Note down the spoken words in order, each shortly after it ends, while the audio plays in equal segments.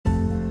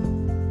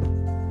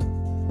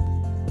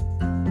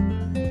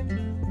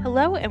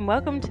Hello and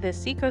welcome to the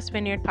Seacoast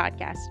Vineyard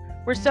podcast.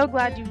 We're so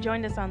glad you've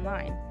joined us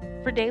online.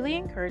 For daily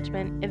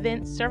encouragement,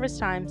 events, service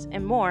times,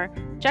 and more,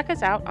 check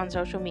us out on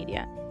social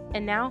media.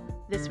 And now,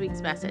 this week's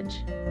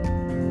message.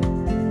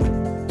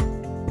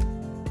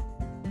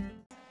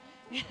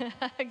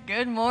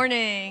 Good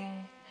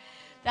morning.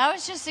 That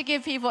was just to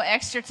give people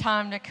extra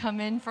time to come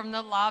in from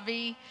the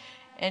lobby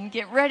and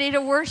get ready to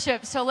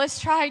worship. So let's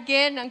try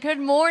again. Good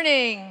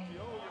morning.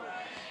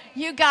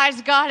 You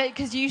guys got it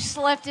because you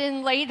slept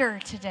in later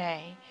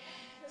today.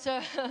 So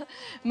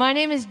my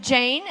name is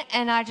Jane,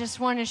 and I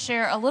just want to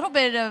share a little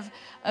bit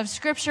of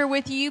scripture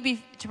with you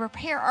to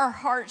prepare our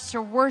hearts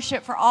to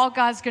worship for all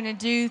God's going to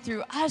do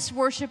through us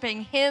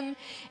worshiping Him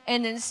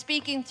and then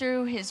speaking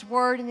through His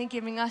Word and then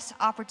giving us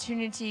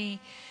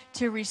opportunity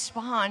to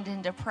respond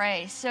and to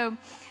pray. So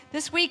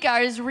this week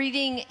I was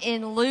reading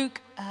in Luke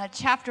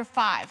chapter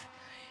 5.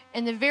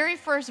 And the very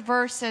first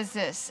verse says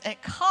this: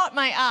 it caught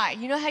my eye.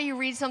 You know how you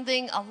read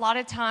something a lot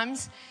of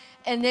times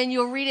and then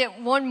you'll read it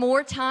one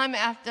more time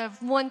after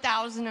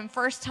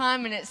 1,001st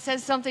time and it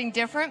says something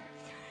different?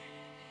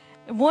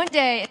 One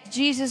day,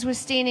 Jesus was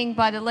standing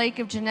by the lake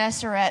of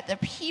Gennesaret. The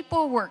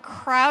people were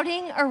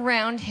crowding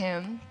around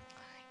him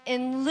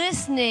and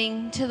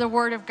listening to the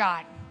word of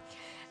God.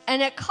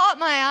 And it caught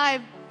my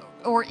eye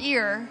or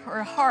ear,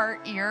 or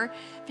heart ear,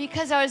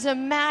 because I was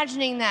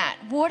imagining that.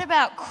 What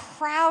about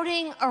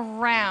crowding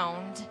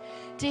around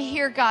to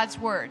hear God's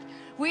word?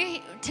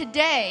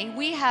 Today,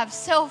 we have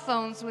cell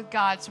phones with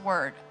God's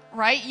word,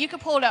 right? You can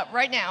pull it up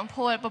right now and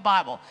pull up a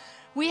Bible.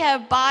 We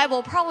have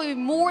Bible, probably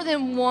more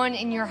than one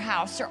in your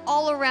house. They're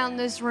all around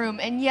this room,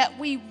 and yet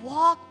we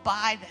walk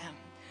by them.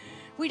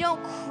 We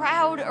don't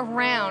crowd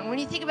around. When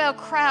you think about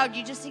crowd,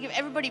 you just think of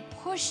everybody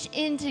pushed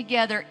in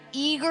together,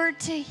 eager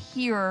to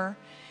hear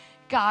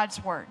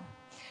God's word.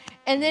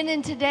 And then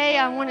in today,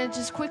 I want to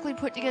just quickly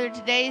put together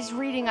today's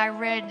reading. I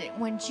read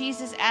when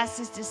Jesus asked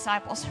his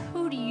disciples,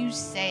 "Who do you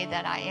say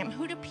that I am?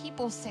 Who do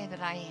people say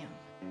that I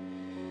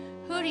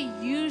am? Who do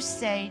you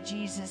say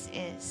Jesus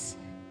is?"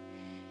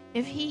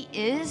 If he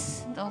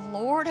is the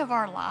Lord of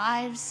our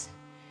lives,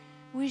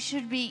 we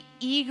should be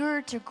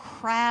eager to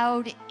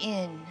crowd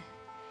in,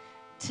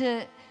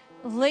 to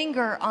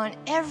linger on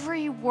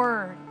every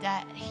word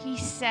that he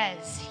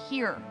says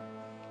here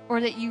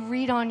or that you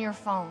read on your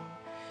phone.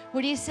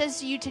 What he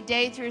says to you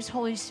today through his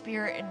Holy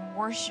Spirit in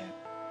worship,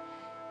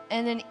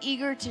 and then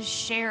eager to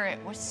share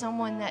it with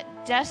someone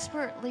that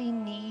desperately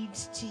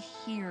needs to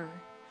hear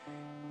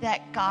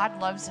that God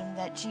loves them,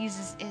 that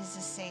Jesus is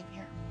the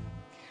Savior.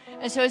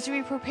 And so as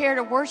we prepare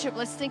to worship,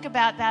 let's think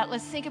about that.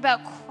 Let's think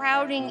about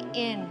crowding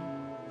in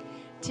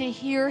to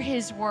hear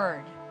his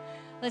word.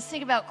 Let's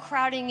think about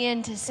crowding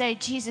in to say,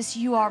 "Jesus,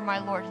 you are my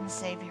Lord and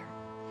Savior,"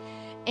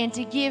 and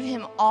to give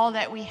him all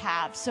that we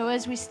have. So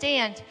as we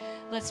stand,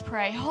 let's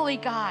pray. Holy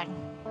God,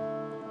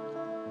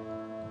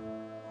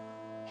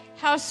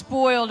 how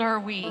spoiled are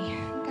we?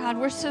 God,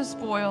 we're so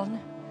spoiled.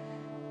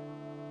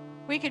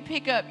 We could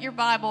pick up your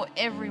Bible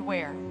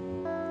everywhere.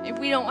 If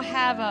we don't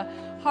have a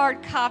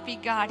hard copy,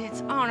 God,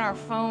 it's on our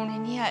phone,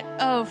 and yet,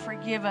 oh,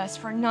 forgive us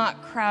for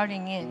not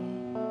crowding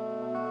in.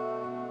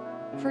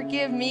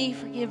 Forgive me,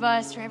 forgive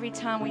us for every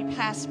time we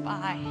pass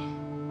by,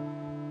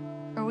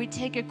 or we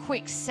take a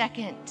quick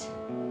second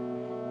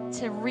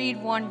to read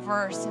one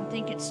verse and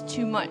think it's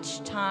too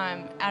much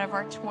time out of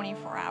our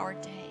 24-hour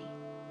day.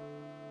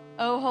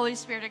 Oh, Holy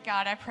Spirit of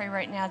God, I pray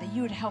right now that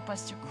you would help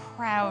us to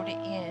crowd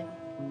in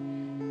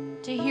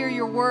to hear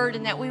your word,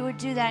 and that we would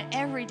do that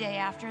every day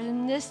after,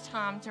 and this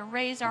time to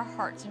raise our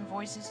hearts and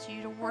voices to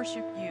you, to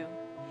worship you,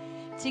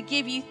 to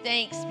give you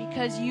thanks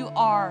because you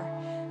are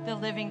the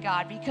living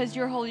God, because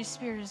your Holy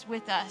Spirit is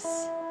with us.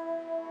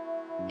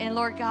 And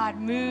Lord God,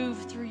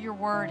 move through your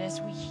word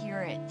as we hear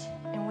it,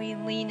 and we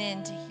lean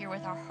in to hear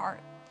with our heart.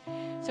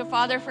 So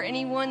Father, for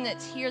anyone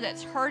that's here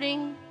that's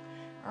hurting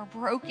or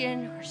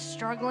broken or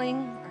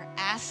struggling or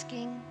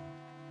asking,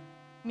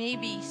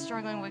 maybe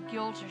struggling with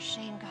guilt or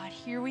shame, God,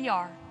 here we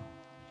are.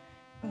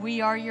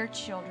 We are your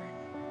children.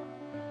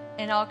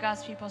 And all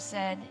God's people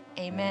said,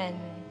 amen.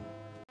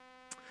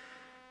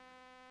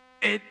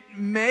 It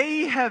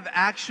may have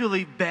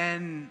actually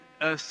been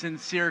a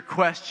sincere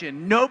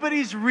question.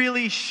 Nobody's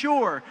really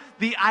sure.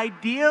 The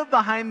idea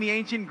behind the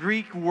ancient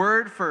Greek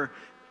word for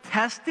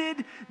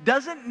tested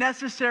doesn't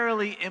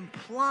necessarily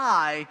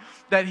imply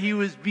that he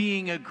was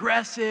being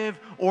aggressive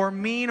or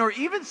mean or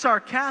even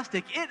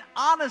sarcastic. It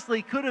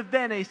honestly could have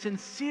been a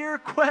sincere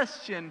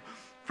question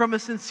from a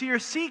sincere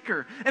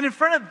seeker. And in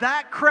front of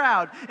that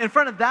crowd, in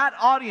front of that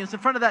audience, in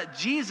front of that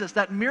Jesus,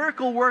 that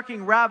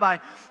miracle-working rabbi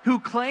who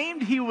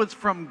claimed he was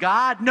from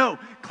God, no,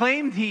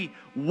 claimed he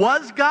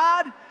was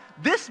God,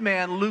 this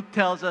man, Luke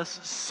tells us,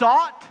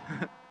 sought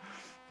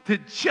to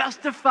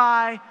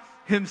justify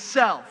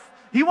himself.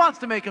 He wants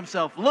to make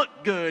himself look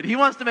good. He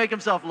wants to make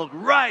himself look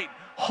right,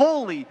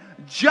 holy,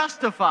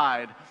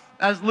 justified,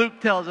 as Luke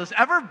tells us.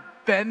 Ever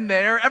been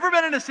there? Ever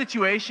been in a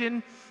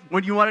situation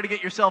when you wanted to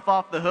get yourself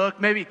off the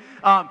hook. Maybe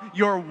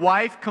your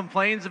wife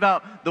complains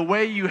about the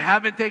way you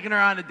haven't taken her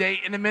on a date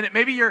in a minute.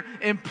 Maybe your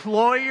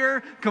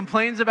employer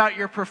complains about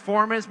your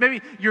performance.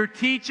 Maybe your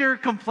teacher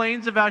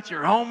complains about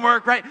your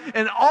homework, right?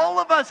 And all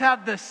of us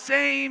have the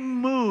same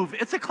move.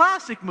 It's a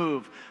classic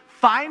move.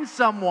 Find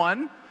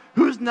someone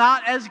who's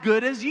not as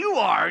good as you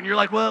are. And you're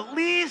like, well, at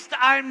least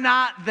I'm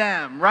not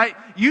them, right?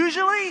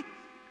 Usually,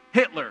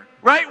 Hitler,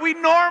 right? We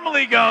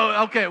normally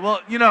go, okay,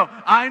 well,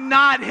 I'm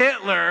not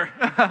Hitler.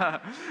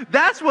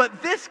 That's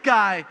what this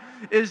guy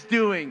is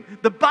doing.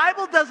 The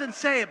Bible doesn't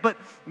say it, but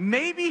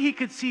maybe he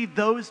could see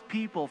those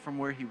people from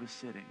where he was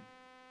sitting.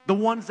 The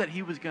ones that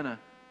he was gonna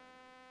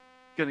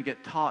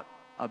get taught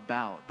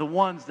about. The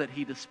ones that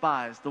he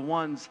despised. The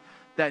ones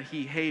that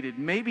he hated.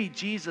 Maybe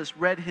Jesus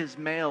read his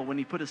mail when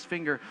he put his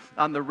finger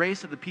on the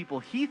race of the people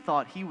he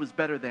thought he was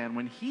better than,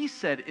 when he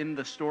said in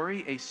the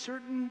story, a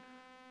certain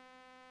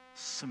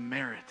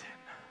Samaritan.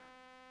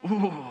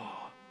 Ooh,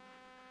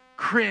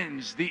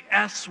 cringe, the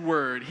S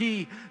word.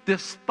 He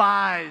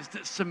despised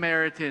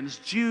Samaritans.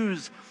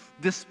 Jews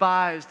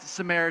despised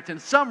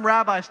Samaritans. Some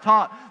rabbis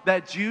taught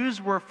that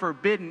Jews were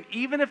forbidden,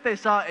 even if they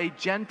saw a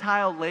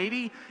Gentile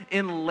lady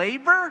in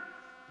labor,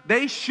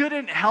 they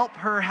shouldn't help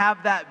her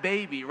have that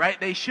baby, right?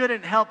 They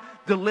shouldn't help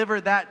deliver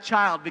that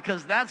child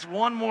because that's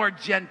one more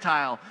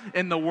Gentile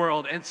in the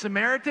world. And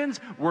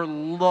Samaritans were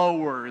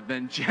lower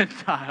than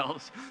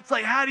Gentiles. It's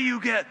like, how do you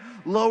get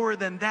lower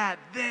than that?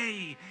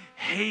 They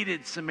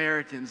hated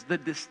Samaritans. The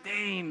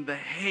disdain, the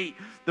hate,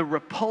 the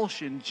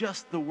repulsion,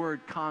 just the word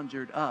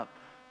conjured up.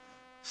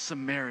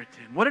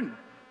 Samaritan. What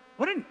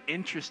an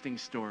interesting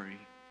story.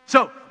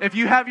 So, if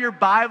you have your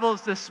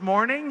Bibles this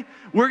morning,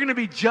 we're going to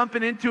be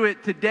jumping into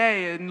it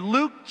today. In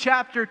Luke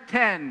chapter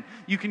 10,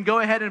 you can go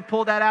ahead and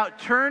pull that out.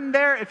 Turn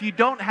there. If you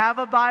don't have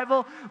a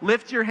Bible,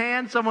 lift your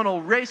hand. Someone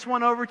will race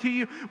one over to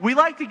you. We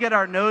like to get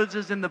our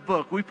noses in the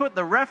book. We put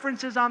the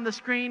references on the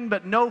screen,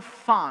 but no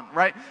font,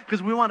 right?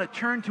 Because we want to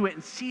turn to it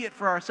and see it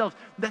for ourselves.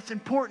 That's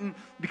important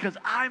because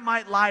I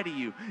might lie to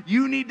you.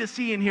 You need to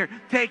see in here.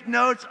 Take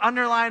notes,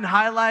 underline,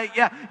 highlight.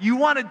 Yeah, you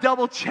want to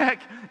double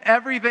check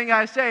everything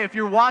I say. If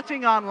you're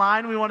watching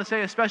online, we want to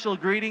say a special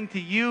greeting to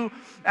you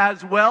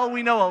as well.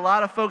 We know a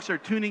lot of folks are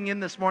tuning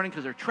in this morning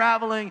because they're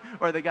traveling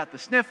or they got the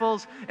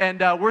sniffles. And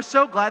we're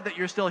so glad that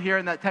you're still here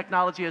and that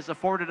technology has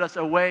afforded us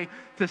a way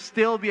to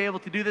still be able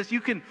to do this.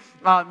 You can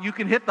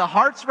hit the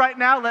hearts right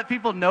now. Let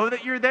people know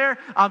that you're there.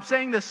 I'm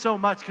saying this so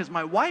much because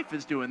my wife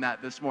is doing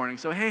that this morning.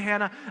 So, hey,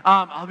 Hannah,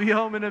 I'll be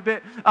home in a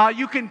bit.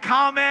 You can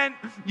comment.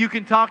 You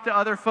can talk to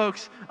other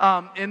folks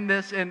in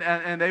this,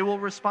 and they will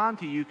respond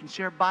to you. You can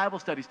share Bible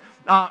studies.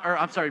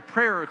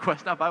 Prayer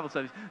requests, not Bible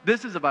studies.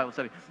 This is a Bible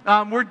study.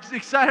 We're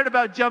excited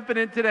about jumping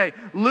in today.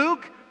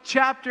 Luke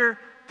chapter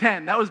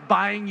 10. That was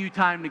buying you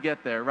time to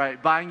get there,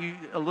 right? Buying you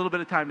a little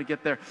bit of time to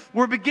get there.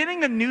 We're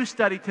beginning a new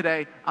study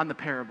today on the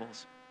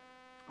parables.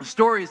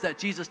 Stories that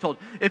Jesus told.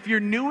 If you're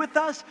new with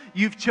us,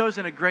 you've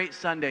chosen a great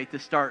Sunday to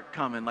start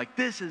coming. Like,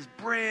 this is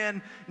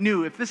brand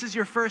new. If this is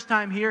your first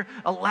time here,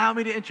 allow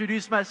me to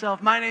introduce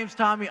myself. My name's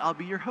Tommy. I'll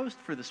be your host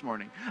for this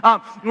morning.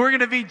 We're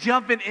going to be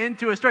jumping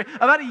into a story.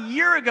 About a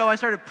year ago, I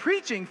started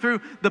preaching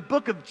through the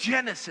book of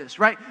Genesis,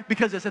 right?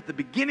 Because it's at the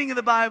beginning of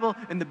the Bible,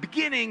 and the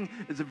beginning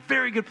is a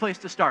very good place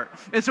to start.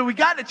 And so we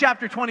got to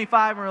chapter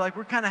 25, and we're like,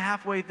 we're kind of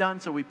halfway done.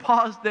 So we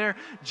paused there,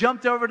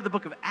 jumped over to the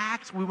book of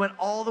Acts. We went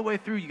all the way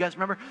through. You guys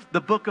remember the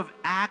book of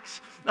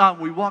Acts?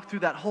 We walked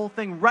through that whole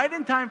thing right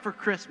in time for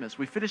Christmas.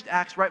 We finished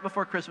Acts right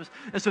before Christmas.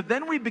 And so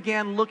then we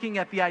began looking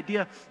at the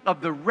idea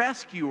of the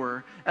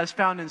rescuer as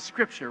found in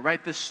Scripture,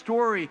 right? The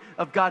story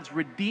of God's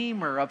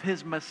Redeemer, of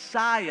His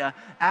Messiah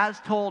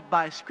as told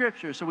by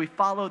Scripture. So we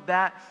followed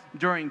that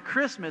during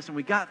Christmas, and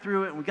we got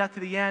through it, and we got to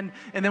the end,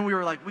 and then we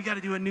were like, we got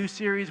to do a new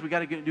series. We got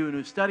to do a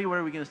new study. What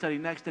are we going to study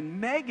next? And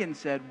Megan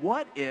said,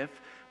 what if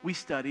we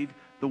studied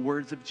the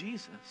words of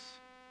Jesus?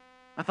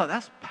 I thought,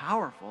 that's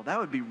powerful. That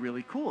would be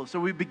really cool. So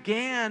we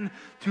began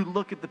to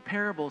look at the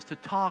parables, to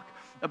talk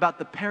about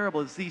the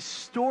parables, these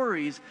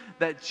stories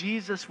that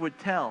Jesus would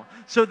tell.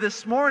 So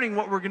this morning,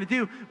 what we're going to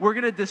do, we're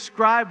going to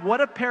describe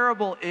what a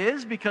parable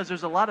is, because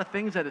there's a lot of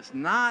things that it's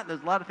not,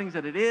 there's a lot of things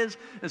that it is,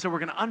 and so we're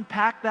going to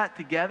unpack that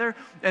together,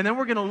 and then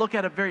we're going to look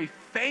at a very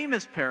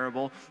famous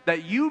parable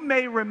that you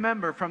may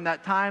remember from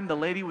that time the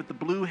lady with the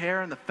blue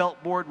hair and the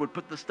felt board would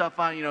put the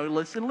stuff on,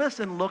 listen,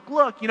 look,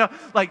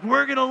 like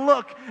we're going to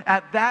look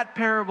at that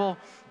parable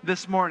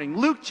this morning.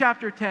 Luke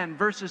chapter 10,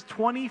 verses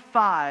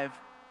 25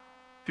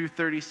 through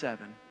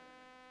 37.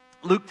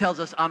 Luke tells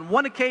us, on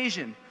one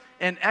occasion,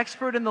 an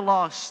expert in the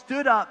law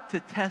stood up to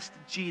test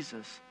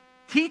Jesus.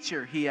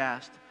 Teacher, he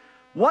asked,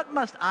 what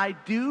must I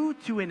do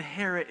to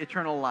inherit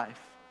eternal life?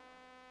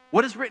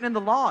 What is written in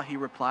the law? He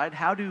replied.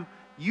 How do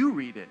you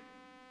read it?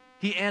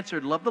 He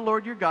answered, love the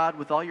Lord your God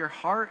with all your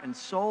heart and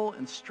soul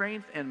and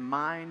strength and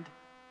mind,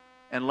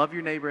 and love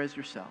your neighbor as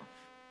yourself.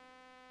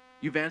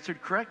 You've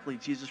answered correctly,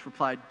 Jesus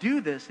replied. Do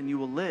this and you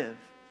will live.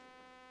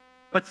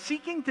 But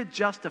seeking to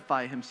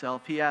justify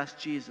himself, he asked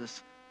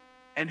Jesus,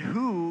 and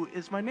who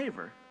is my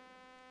neighbor?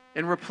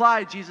 In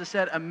reply, Jesus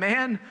said, a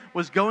man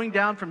was going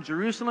down from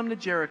Jerusalem to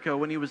Jericho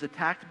when he was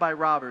attacked by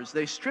robbers.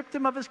 They stripped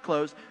him of his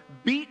clothes,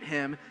 beat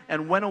him,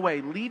 and went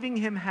away, leaving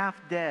him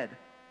half dead.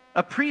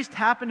 A priest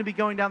happened to be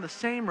going down the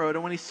same road,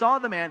 and when he saw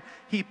the man,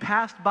 he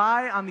passed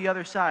by on the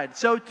other side.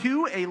 So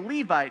too a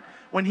Levite,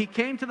 when he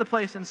came to the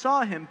place and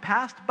saw him,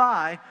 passed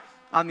by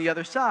on the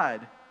other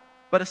side.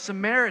 But a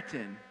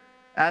Samaritan,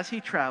 as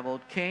he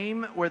traveled,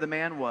 came where the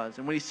man was,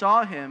 and when he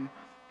saw him,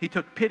 he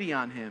took pity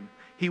on him.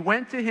 He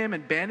went to him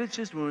and bandaged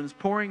his wounds,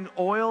 pouring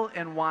oil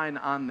and wine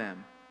on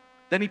them.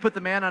 Then he put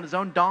the man on his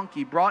own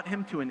donkey, brought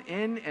him to an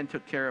inn, and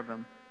took care of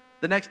him.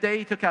 The next day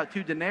he took out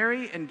 2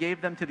 denarii and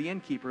gave them to the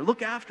innkeeper.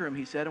 Look after him,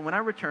 he said, and when I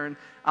return,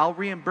 I'll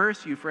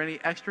reimburse you for any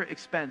extra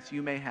expense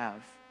you may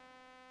have.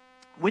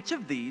 Which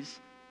of these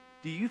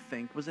do you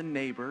think was a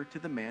neighbor to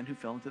the man who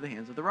fell into the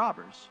hands of the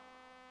robbers?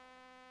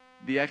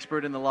 The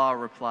expert in the law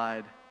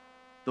replied,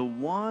 the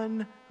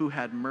one who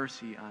had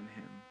mercy on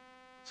him.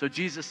 So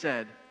Jesus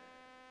said,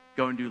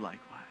 go and do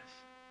likewise.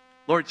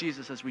 Lord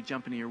Jesus, as we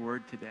jump into your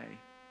word today,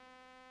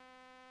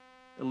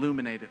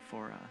 illuminate it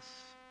for us.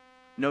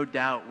 No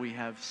doubt we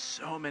have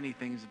so many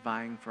things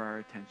vying for our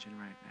attention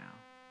right now.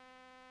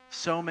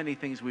 So many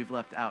things we've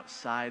left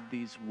outside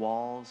these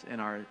walls in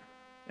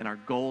our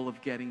goal of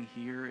getting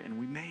here, and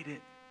we made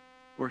it.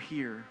 We're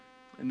here.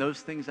 And those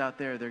things out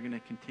there, they're going to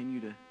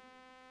continue to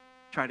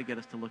try to get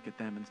us to look at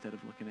them instead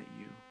of looking at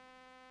you.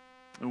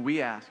 And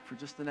we ask for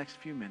just the next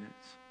few minutes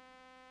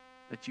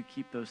that you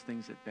keep those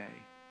things at bay.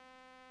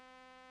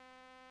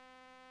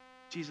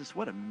 Jesus,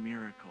 what a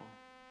miracle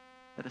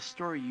that a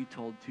story you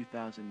told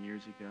 2,000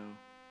 years ago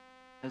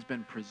has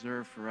been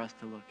preserved for us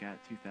to look at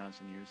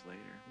 2,000 years later.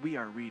 We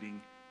are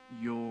reading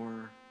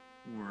your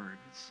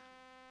words.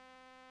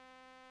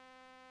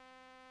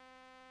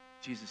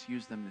 Jesus,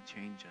 use them to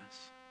change us.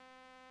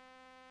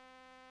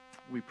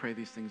 We pray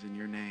these things in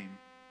your name.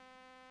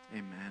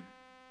 Amen.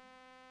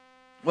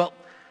 Well,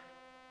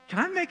 can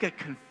I make a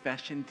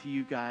confession to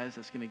you guys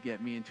that's going to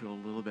get me into a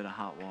little bit of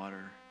hot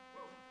water?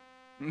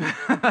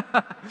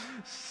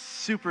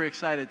 Super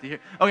excited to hear.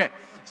 Okay,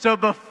 so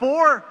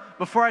before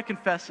I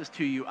confess this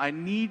to you, I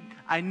need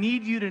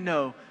you to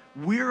know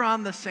we're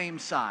on the same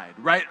side,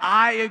 right?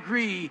 I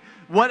agree.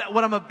 What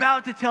I'm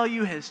about to tell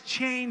you has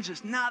changed.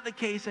 It's not the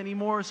case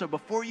anymore. So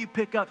before you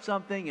pick up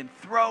something and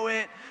throw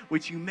it,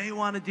 which you may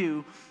want to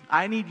do,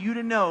 I need you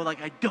to know,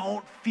 like, I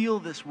don't feel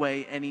this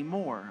way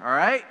anymore. All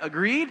right?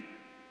 Agreed?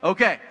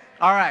 Okay.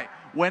 All right.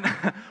 When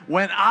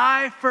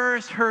I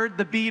first heard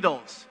the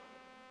Beatles,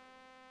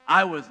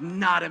 I was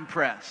not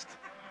impressed.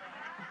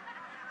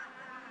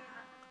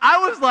 I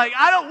was like,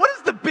 what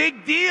is the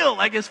big deal?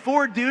 Like, it's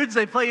 4 dudes,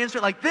 they play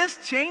instruments. Like, this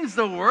changed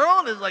the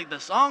world? Is like the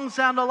songs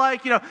sound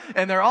alike,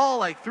 and they're all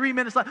like 3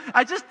 minutes long.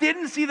 I just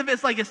didn't see them.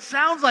 It's like, it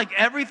sounds like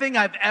everything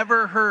I've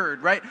ever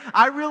heard, right?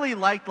 I really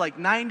liked like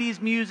 90s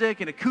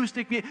music and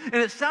acoustic music, and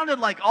it sounded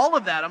like all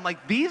of that. I'm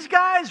like, these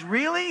guys,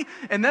 really?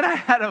 And then I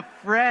had a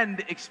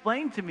friend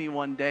explain to me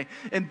one day,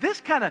 and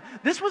this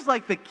was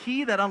like the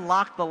key that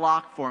unlocked the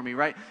lock for me,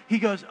 right? He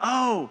goes,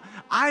 oh,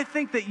 I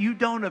think that you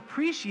don't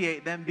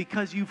appreciate them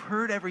because you've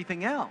heard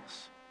everything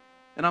else.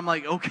 And I'm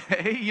like,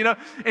 okay,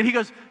 And he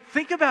goes,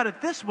 think about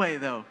it this way,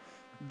 though.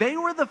 They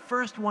were the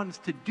first ones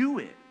to do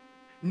it.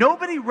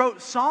 Nobody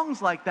wrote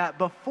songs like that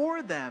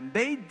before them.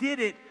 They did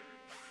it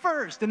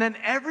first, and then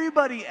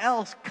everybody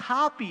else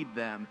copied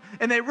them.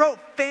 And they wrote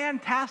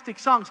fantastic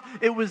songs.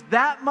 It was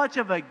that much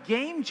of a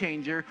game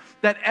changer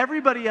that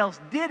everybody else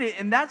did it,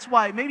 and that's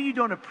why maybe you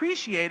don't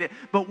appreciate it,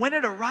 but when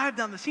it arrived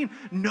on the scene,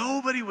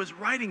 nobody was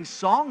writing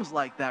songs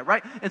like that,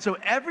 right? And so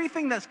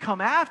everything that's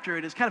come after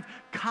it is kind of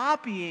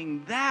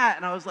copying that,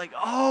 and I was like,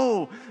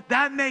 oh,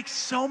 that makes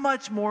so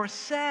much more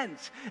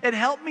sense. It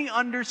helped me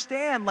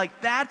understand,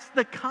 like, that's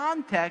the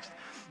context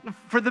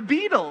for the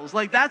Beatles.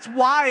 Like, that's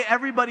why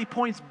everybody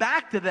points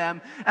back to them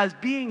as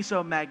being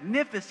so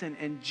magnificent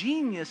and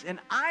genius.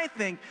 And I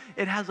think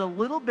it has a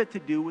little bit to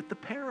do with the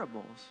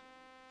parables.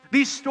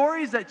 These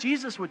stories that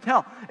Jesus would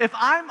tell. If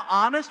I'm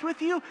honest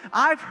with you,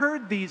 I've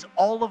heard these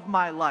all of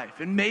my life.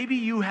 And maybe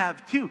you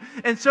have too.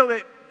 And so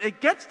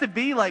it gets to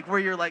be like where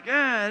you're like,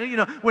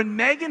 when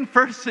Megan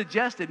first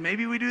suggested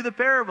maybe we do the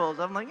parables,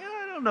 I'm like,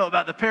 I don't know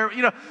about the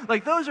parables.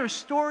 Like, those are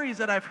stories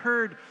that I've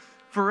heard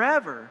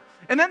forever.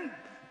 And then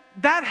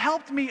that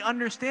helped me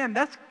understand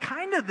that's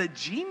kind of the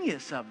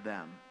genius of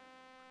them.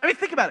 I mean,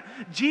 think about it.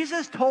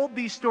 Jesus told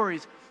these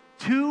stories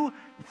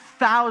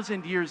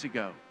 2,000 years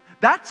ago.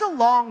 That's a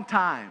long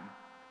time.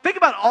 Think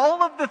about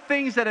all of the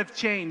things that have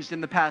changed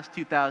in the past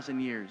 2,000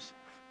 years.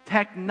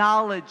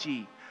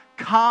 Technology,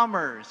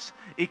 commerce,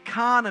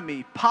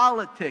 economy,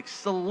 politics,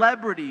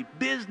 celebrity,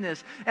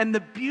 business. And the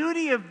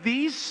beauty of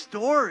these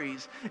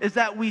stories is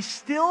that we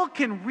still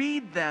can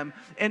read them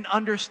and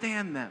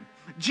understand them.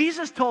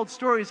 Jesus told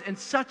stories in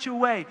such a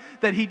way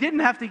that he didn't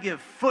have to give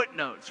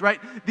footnotes, right?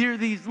 They're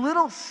these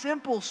little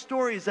simple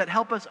stories that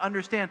help us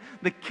understand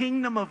the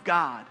kingdom of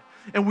God.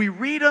 And we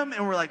read them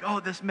and we're like, oh,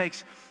 this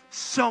makes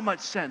so much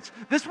sense.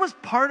 This was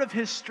part of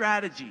his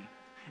strategy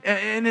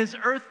in his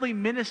earthly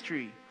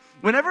ministry.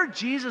 Whenever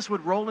Jesus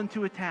would roll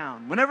into a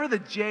town, whenever the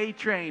J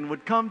train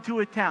would come to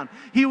a town,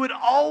 he would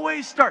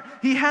always start.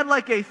 He had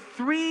like a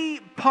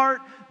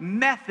 3-part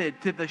method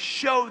to the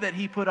show that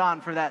he put on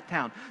for that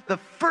town. The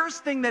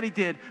first thing that he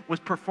did was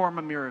perform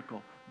a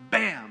miracle.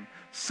 Bam!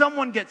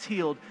 Someone gets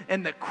healed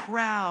and the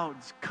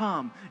crowds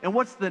come. And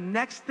what's the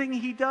next thing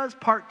he does?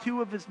 Part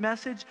 2 of his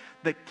message,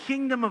 the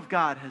kingdom of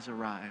God has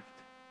arrived.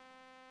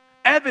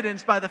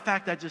 Evidenced by the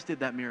fact I just did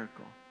that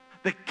miracle.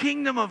 The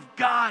kingdom of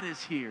God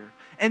is here.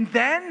 And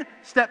then,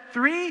 step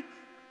 3,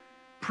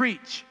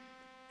 preach,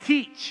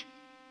 teach.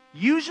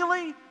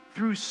 Usually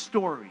through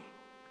story,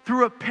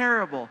 through a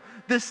parable.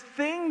 This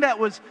thing that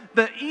was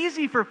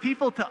easy for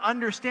people to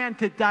understand,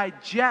 to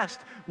digest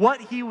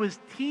what he was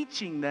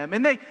teaching them.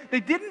 And they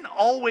didn't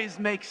always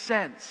make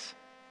sense.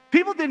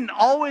 People didn't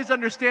always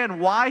understand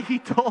why he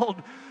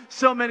told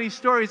so many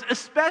stories,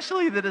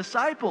 especially the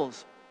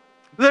disciples.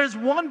 There's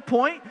one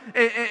point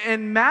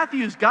in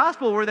Matthew's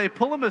gospel where they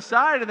pull him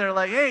aside and they're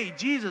like, hey,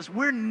 Jesus,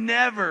 we're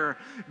never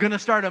going to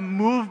start a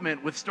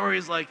movement with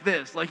stories like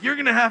this. Like, you're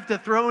going to have to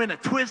throw in a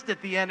twist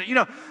at the end. You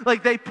know,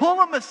 like they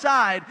pull him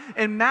aside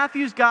in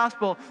Matthew's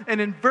gospel, and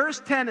in verse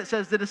 10 it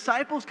says, the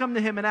disciples come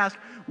to him and ask,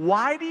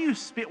 why do you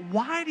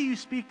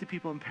speak to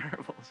people in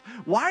parables?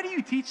 Why do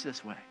you teach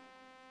this way?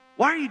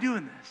 Why are you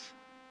doing this?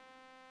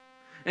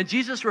 And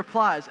Jesus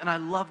replies, and I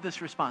love this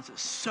response.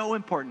 It's so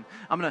important.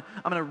 I'm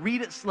gonna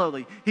read it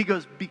slowly. He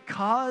goes,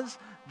 because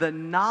the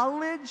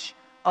knowledge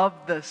of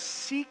the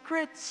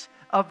secrets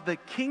of the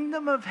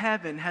kingdom of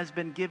heaven has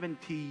been given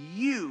to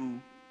you,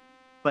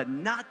 but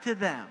not to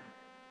them.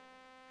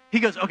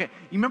 He goes, okay,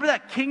 you remember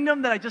that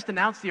kingdom that I just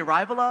announced the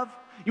arrival of?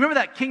 You remember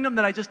that kingdom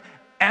that I just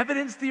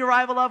evidenced the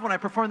arrival of when I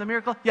performed the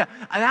miracle? Yeah,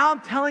 and now I'm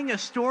telling a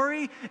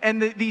story,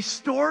 and these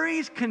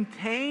stories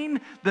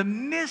contain the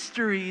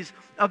mysteries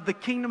of the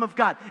kingdom of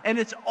God. And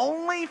it's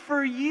only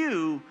for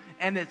you,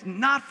 and it's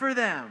not for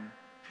them.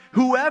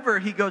 Whoever,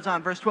 he goes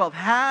on, verse 12,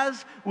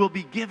 has will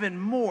be given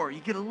more.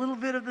 You get a little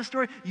bit of the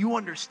story. You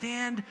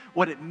understand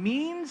what it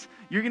means.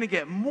 You're going to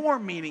get more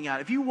meaning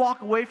out. If you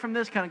walk away from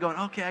this kind of going,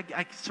 okay,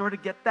 I sort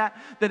of get that,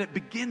 then it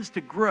begins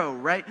to grow,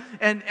 right?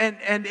 And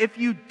if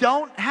you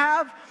don't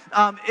have,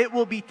 it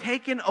will be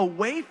taken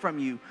away from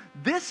you.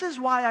 This is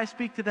why I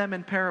speak to them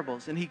in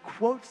parables. And he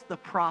quotes the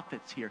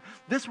prophets here.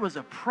 This was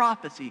a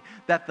prophecy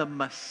that the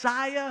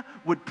Messiah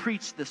would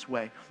preach this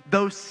way.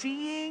 Though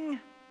seeing,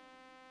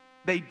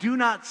 they do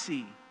not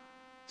see.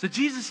 So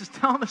Jesus is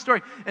telling the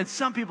story, and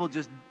some people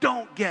just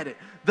don't get it.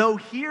 Though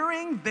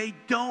hearing, they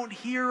don't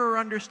hear or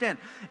understand.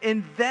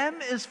 In them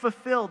is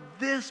fulfilled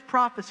this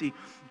prophecy.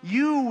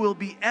 You will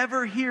be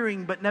ever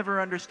hearing, but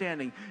never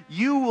understanding.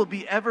 You will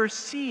be ever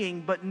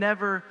seeing, but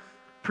never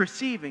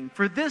perceiving.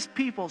 For this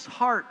people's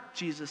heart,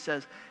 Jesus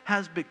says,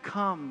 has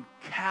become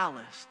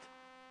calloused.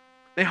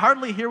 They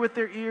hardly hear with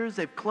their ears,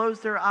 they've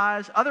closed their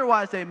eyes.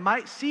 Otherwise, they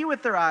might see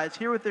with their eyes,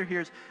 hear with their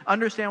ears,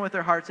 understand with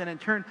their hearts, and in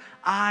turn,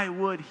 I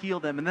would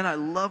heal them. And then I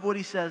love what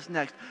he says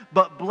next.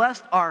 But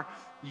blessed are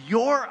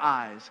your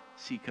eyes,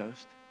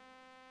 Seacoast,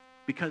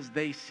 because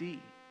they see.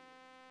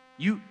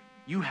 You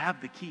have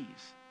the keys.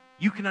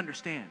 You can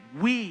understand.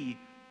 We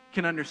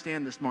can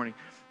understand this morning.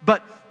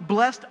 But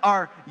blessed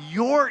are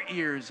your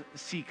ears,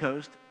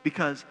 Seacoast,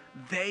 because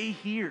they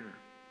hear.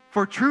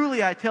 For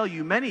truly I tell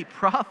you, many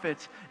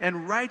prophets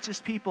and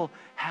righteous people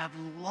have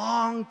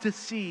longed to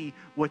see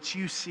what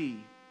you see,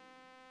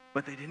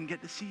 but they didn't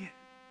get to see it.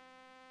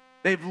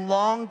 They've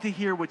longed to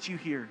hear what you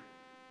hear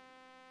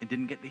and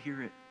didn't get to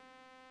hear it.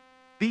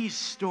 These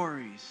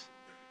stories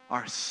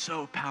are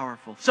so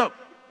powerful. So,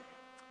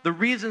 the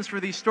reasons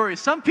for these stories.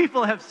 Some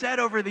people have said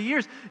over the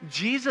years,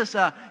 Jesus,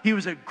 he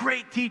was a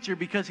great teacher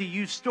because he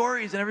used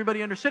stories and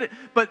everybody understood it.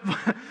 But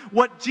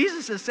what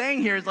Jesus is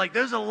saying here is like,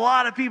 there's a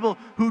lot of people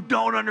who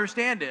don't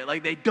understand it.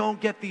 Like, they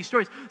don't get these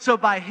stories. So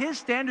by his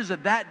standards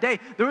of that day,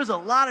 there was a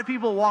lot of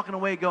people walking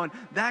away going,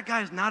 that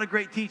guy's not a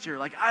great teacher.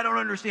 Like, I don't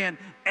understand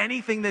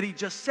anything that he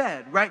just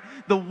said, right?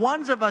 The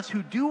ones of us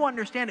who do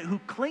understand it, who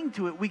cling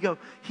to it, we go,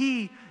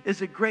 he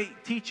is a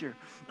great teacher.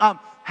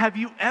 Have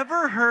you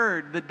ever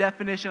heard the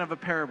definition of a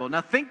parable?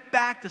 Now think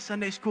back to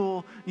Sunday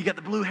school. You got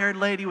the blue-haired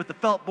lady with the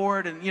felt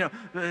board, and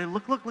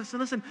look,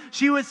 listen.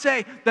 She would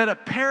say that a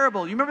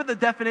parable. You remember the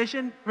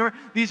definition? Remember,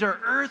 these are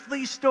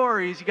earthly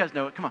stories. You guys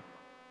know it. Come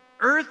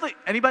on,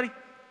 anybody?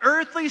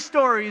 Earthly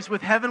stories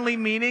with heavenly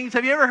meanings.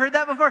 Have you ever heard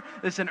that before?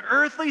 It's an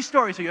earthly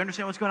story, so you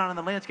understand what's going on in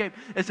the landscape.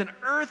 It's an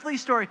earthly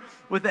story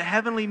with a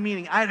heavenly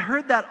meaning. I had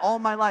heard that all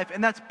my life,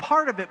 and that's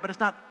part of it, but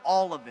it's not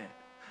all of it.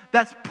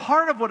 That's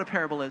part of what a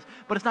parable is,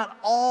 but it's not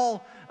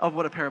all of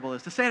what a parable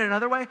is. To say it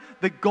another way,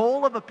 the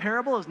goal of a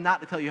parable is not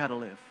to tell you how to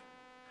live.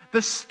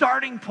 The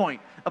starting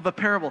point of a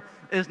parable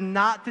is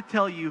not to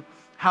tell you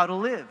how to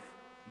live.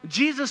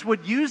 Jesus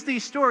would use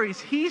these stories,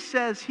 he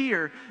says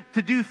here,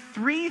 to do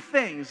 3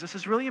 things. This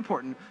is really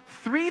important.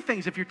 3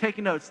 things if you're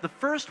taking notes. The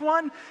first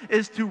one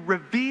is to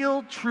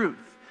reveal truth.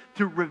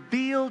 To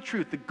reveal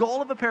truth. The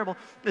goal of a parable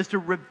is to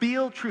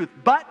reveal truth.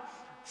 But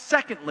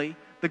secondly,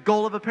 the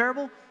goal of a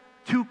parable,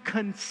 to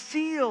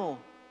conceal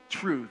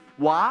truth.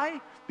 Why?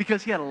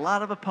 Because he had a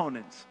lot of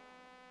opponents.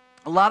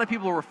 A lot of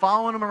people were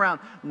following him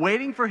around,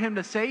 waiting for him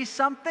to say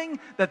something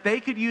that they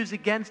could use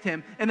against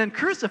him and then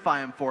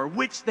crucify him for,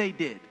 which they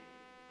did.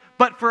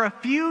 But for a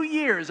few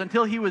years,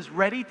 until he was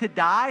ready to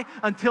die,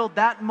 until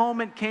that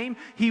moment came,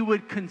 he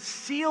would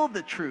conceal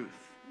the truth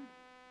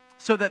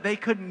so that they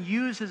couldn't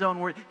use his own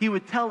word. He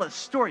would tell a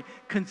story,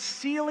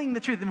 concealing the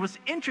truth. And what's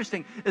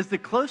interesting is the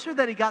closer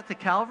that he got to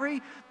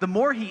Calvary, the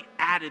more he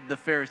added the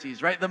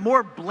Pharisees, right? The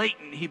more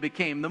blatant he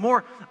became, the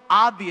more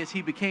obvious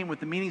he became with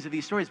the meanings of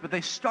these stories. But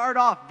they start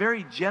off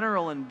very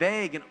general and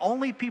vague, and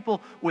only people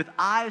with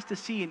eyes to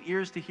see and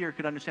ears to hear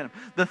could understand them.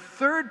 The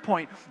third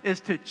point is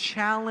to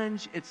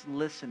challenge its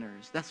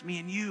listeners. That's me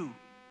and you.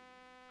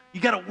 You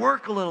got to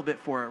work a little bit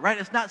for it, right?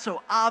 It's not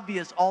so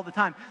obvious all the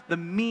time, the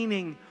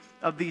meaning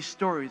of these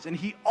stories. And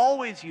he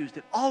always used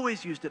it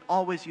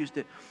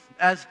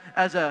as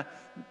a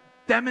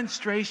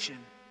demonstration,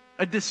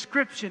 a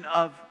description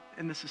of,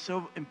 and this is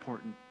so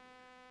important,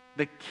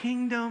 the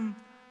kingdom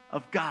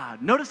of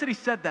God. Notice that he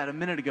said that a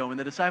minute ago when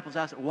the disciples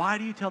asked, why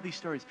do you tell these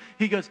stories?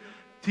 He goes,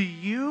 to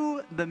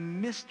you, the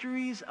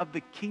mysteries of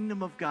the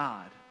kingdom of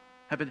God.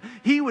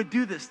 He would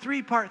do this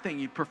three-part thing.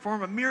 He'd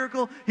perform a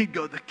miracle. He'd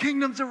go, the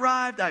kingdom's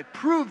arrived. I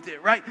proved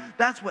it, right?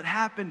 That's what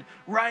happened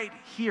right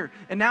here.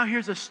 And now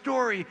here's a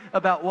story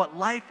about what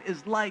life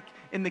is like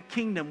in the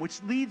kingdom,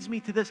 which leads me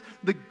to this.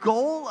 The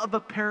goal of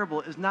a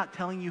parable is not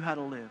telling you how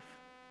to live.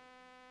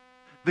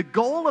 The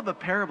goal of a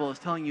parable is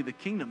telling you the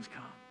kingdom's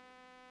come.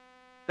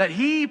 That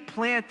he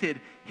planted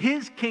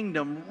his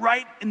kingdom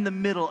right in the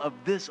middle of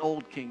this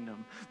old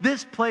kingdom.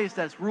 This place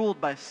that's ruled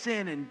by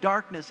sin and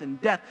darkness and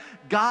death.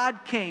 God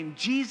came,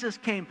 Jesus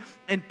came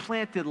and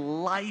planted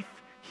life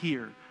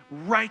here,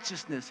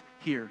 righteousness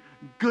here,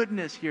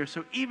 goodness here.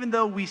 So even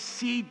though we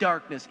see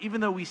darkness,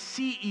 even though we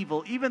see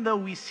evil, even though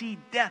we see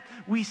death,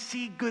 we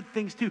see good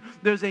things too.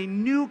 There's a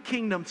new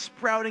kingdom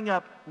sprouting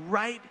up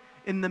right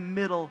in the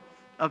middle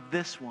of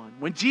this one.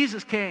 When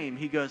Jesus came,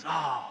 he goes,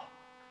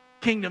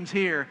 kingdom's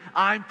here.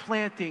 I'm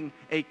planting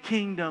a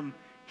kingdom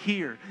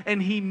here.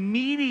 And he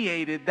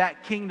mediated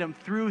that kingdom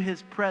through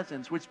his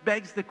presence, which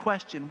begs the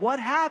question, what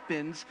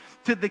happens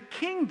to the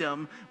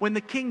kingdom when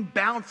the king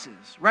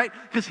bounces, right?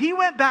 Because he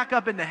went back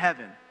up into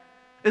heaven.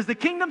 Is the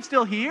kingdom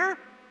still here?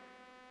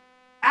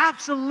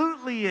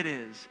 Absolutely it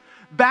is.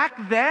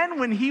 Back then,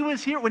 when he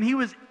was here, when he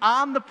was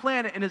on the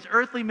planet in his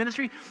earthly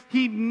ministry,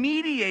 he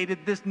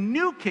mediated this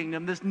new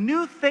kingdom, this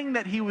new thing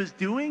that he was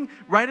doing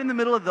right in the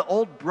middle of the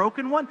old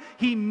broken one.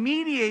 He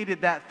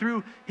mediated that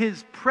through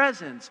his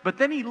presence. But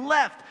then he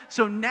left.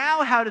 So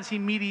now how does he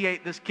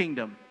mediate this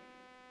kingdom?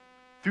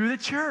 Through the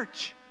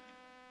church.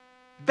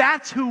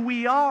 That's who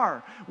we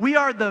are. We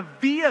are the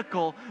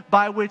vehicle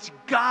by which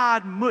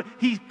God moves.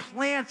 He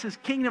plants his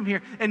kingdom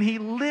here, and he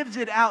lives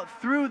it out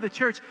through the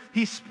church.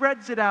 He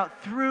spreads it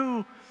out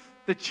through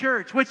the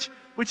church, which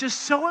is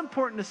so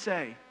important to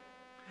say.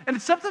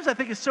 And sometimes I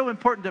think it's so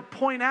important to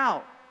point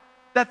out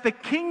that the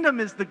kingdom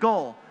is the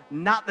goal,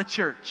 not the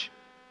church.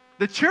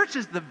 The church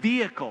is the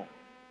vehicle.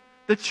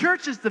 The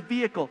church is the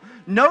vehicle.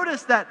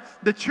 Notice that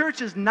the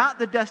church is not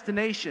the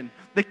destination.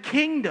 The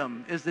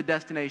kingdom is the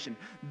destination.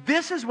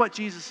 This is what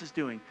Jesus is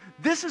doing.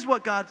 This is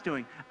what God's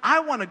doing.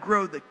 I want to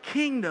grow the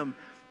kingdom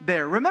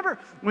there. Remember,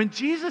 when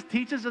Jesus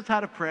teaches us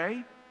how to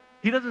pray,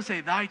 he doesn't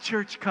say, thy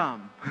church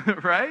come,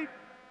 right?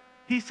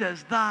 He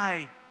says,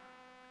 thy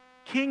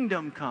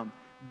kingdom come.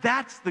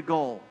 That's the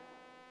goal.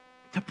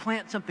 To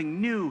plant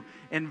something new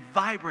and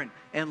vibrant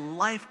and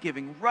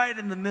life-giving right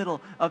in the middle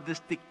of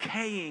this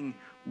decaying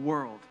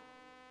world.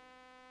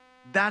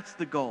 That's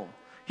the goal.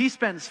 He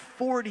spends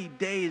 40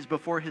 days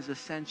before his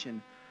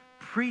ascension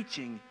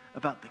preaching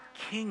about the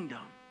kingdom.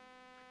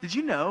 Did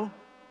you know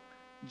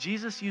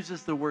Jesus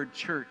uses the word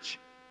church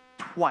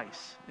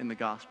twice in the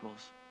Gospels?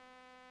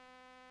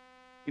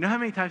 You know how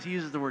many times he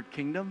uses the word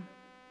kingdom?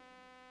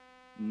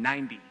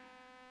 90.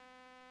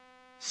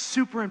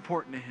 Super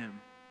important to him.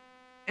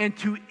 And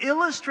to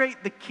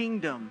illustrate the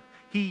kingdom,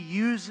 he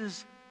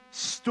uses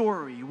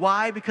story.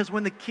 Why? Because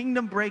when the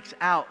kingdom breaks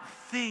out,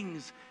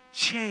 things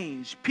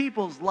change.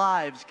 People's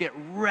lives get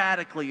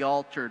radically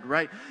altered,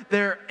 right?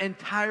 Their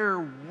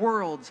entire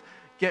worlds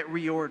get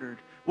reordered.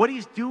 What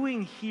he's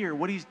doing here,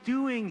 what he's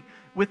doing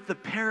with the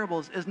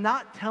parables is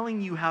not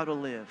telling you how to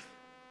live.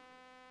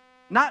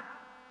 Not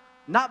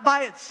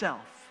by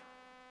itself.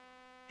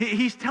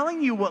 He's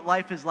telling you what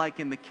life is like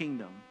in the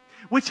kingdom,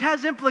 which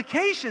has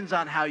implications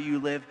on how you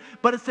live,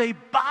 but it's a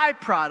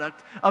byproduct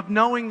of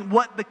knowing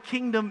what the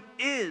kingdom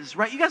is,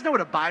 right? You guys know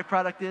what a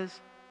byproduct is?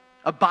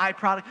 A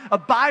byproduct? A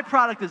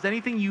byproduct is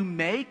anything you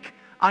make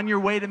on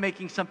your way to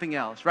making something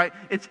else, right?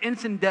 It's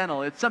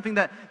incidental. It's something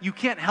that you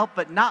can't help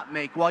but not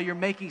make while you're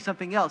making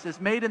something else.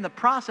 It's made in the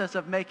process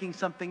of making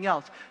something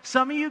else.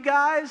 Some of you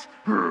guys,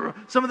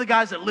 some of the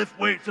guys that lift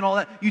weights and all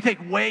that, you take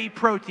whey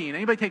protein.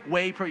 Anybody take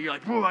whey protein? You're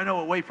like, I know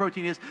what whey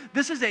protein is.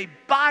 This is a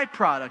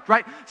byproduct,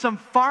 right? Some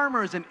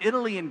farmers in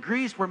Italy and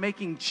Greece were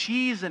making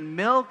cheese and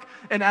milk,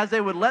 and as they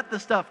would let the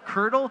stuff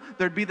curdle,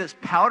 there'd be this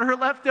powder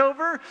left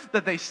over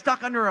that they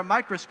stuck under a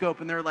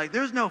microscope, and they're like,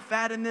 there's no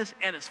fat in this,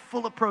 and it's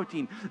full of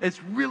protein. It's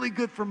really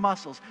good for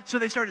muscles. So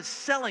they started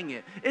selling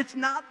it. It's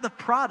not the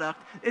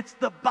product, it's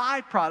the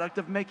byproduct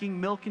of making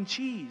milk and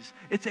cheese.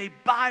 It's a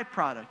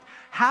byproduct.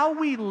 How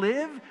we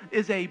live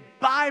is a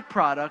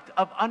byproduct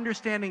of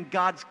understanding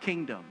God's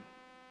kingdom.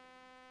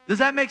 Does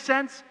that make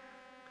sense?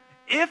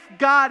 If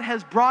God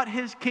has brought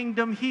his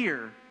kingdom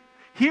here,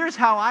 here's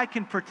how I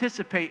can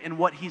participate in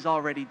what he's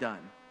already done.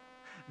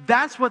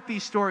 That's what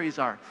these stories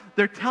are.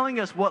 They're telling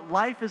us what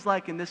life is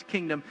like in this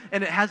kingdom,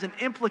 and it has an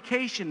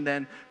implication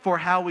then for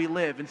how we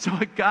live. And so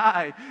a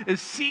guy is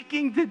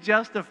seeking to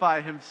justify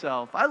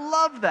himself. I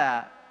love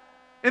that.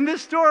 In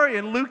this story,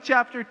 in Luke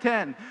chapter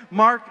 10,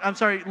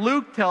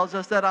 Luke tells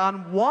us that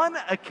on one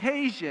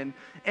occasion,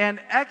 an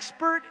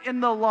expert in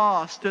the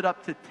law stood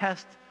up to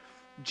test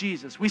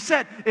Jesus. We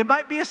said it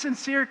might be a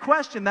sincere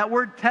question. That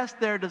word test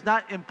there does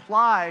not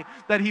imply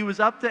that he was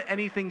up to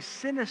anything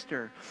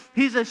sinister.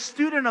 He's a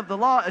student of the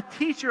law, a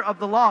teacher of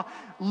the law.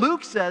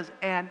 Luke says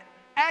an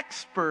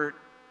expert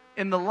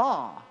in the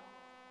law.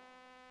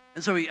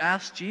 And so he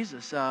asked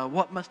Jesus,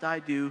 what must I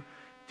do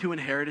to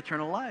inherit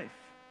eternal life?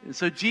 And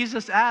so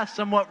Jesus asked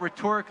somewhat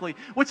rhetorically,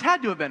 which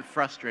had to have been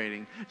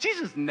frustrating.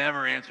 Jesus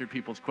never answered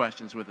people's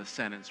questions with a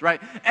sentence,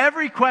 right?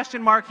 Every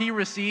question mark he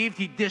received,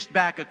 he dished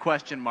back a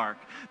question mark.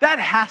 That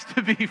has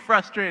to be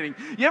frustrating.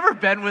 You ever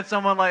been with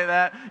someone like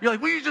that? You're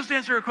like, will you just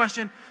answer a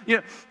question? You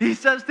know, he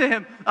says to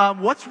him,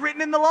 what's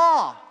written in the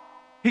law?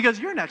 He goes,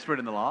 you're an expert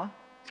in the law.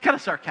 It's kind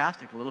of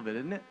sarcastic a little bit,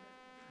 isn't it?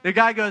 The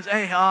guy goes,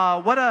 hey,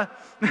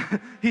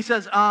 he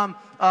says,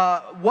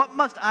 what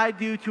must I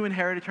do to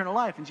inherit eternal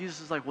life? And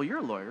Jesus is like, well, you're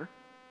a lawyer.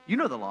 You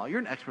know the law. You're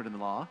an expert in the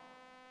law.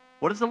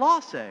 What does the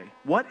law say?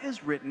 What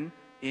is written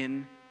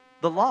in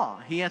the law?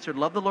 He answered,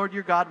 love the Lord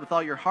your God with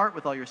all your heart,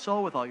 with all your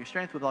soul, with all your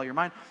strength, with all your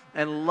mind,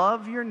 and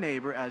love your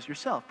neighbor as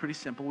yourself. Pretty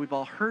simple. We've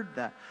all heard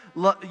that.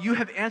 You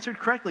have answered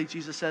correctly,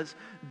 Jesus says.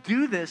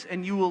 Do this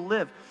and you will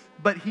live.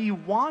 But he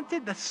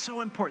wanted, that's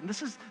so important.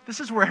 This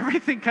is where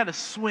everything kind of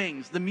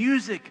swings. The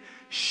music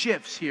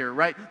shifts here,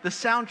 right? The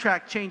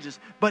soundtrack changes.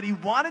 But he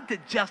wanted to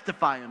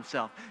justify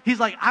himself. He's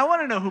like, I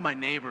want to know who my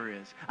neighbor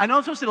is. I know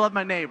I'm supposed to love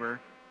my neighbor,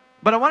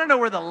 but I want to know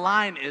where the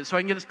line is so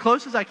I can get as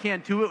close as I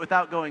can to it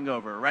without going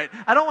over, right?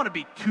 I don't want to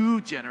be too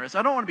generous.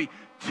 I don't want to be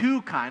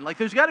too kind. Like,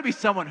 there's got to be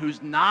someone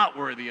who's not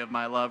worthy of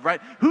my love,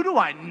 right? Who do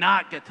I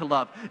not get to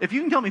love? If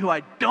you can tell me who I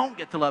don't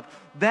get to love,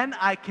 then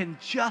I can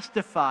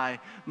justify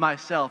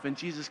myself. And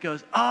Jesus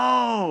goes,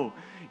 oh,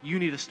 you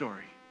need a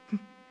story.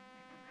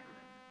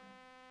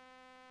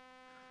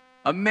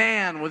 A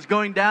man was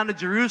going down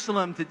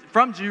to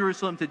from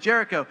Jerusalem to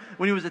Jericho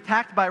when he was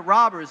attacked by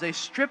robbers. They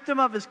stripped him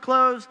of his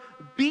clothes,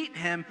 beat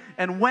him,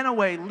 and went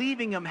away,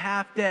 leaving him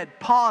half dead.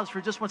 Pause for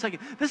just 1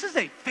 second. This is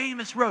a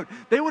famous road.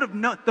 They would have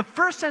known. The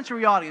first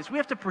century audience, we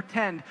have to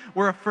pretend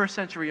we're a first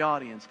century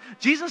audience.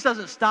 Jesus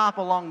doesn't stop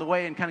along the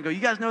way and kind of go,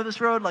 you guys know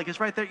this road? Like, it's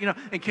right there, you know,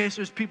 in case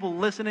there's people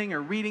listening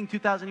or reading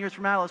 2,000 years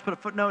from now, let's put a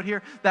footnote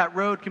here. That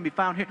road can be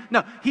found here.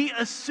 No, he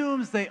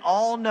assumes they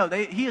all know.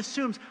 He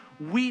assumes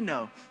we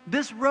know.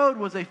 This road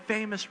was a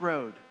famous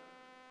road.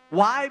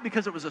 Why?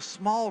 Because it was a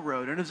small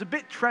road and it was a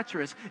bit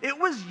treacherous. It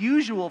was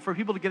usual for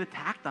people to get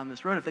attacked on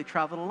this road if they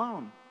traveled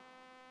alone.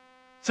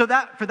 So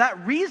for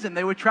that reason,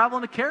 they would travel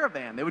in a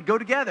caravan. They would go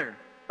together,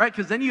 right?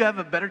 Because then you have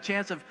a better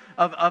chance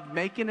of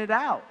making it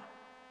out.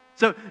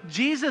 So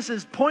Jesus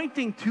is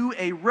pointing to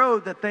a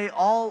road that they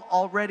all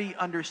already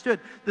understood.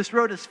 This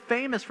road is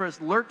famous for its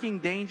lurking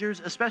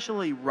dangers,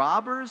 especially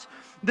robbers.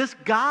 This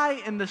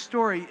guy in the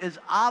story is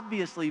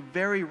obviously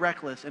very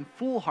reckless and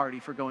foolhardy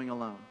for going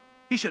alone.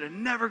 He should have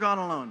never gone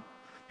alone.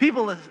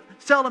 People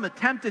seldom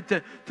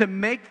attempted to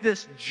make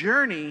this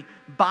journey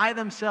by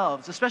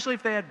themselves, especially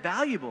if they had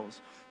valuables.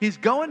 He's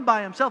going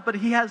by himself, but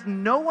he has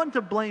no one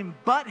to blame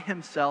but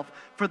himself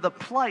for the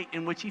plight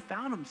in which he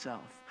found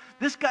himself.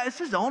 This guy, it's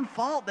his own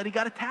fault that he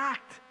got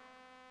attacked.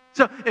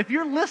 So if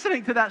you're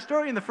listening to that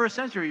story in the first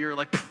century, you're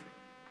like,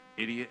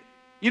 idiot.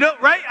 You know,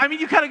 right? I mean,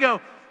 you kind of go,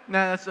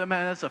 nah,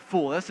 that's a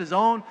fool. That's his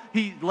own,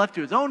 he left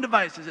to his own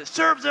devices. It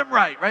serves him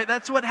right?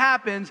 That's what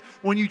happens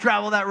when you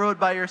travel that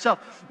road by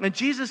yourself. And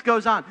Jesus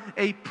goes on.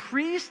 A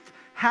priest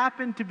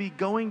happened to be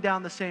going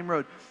down the same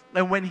road.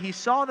 And when he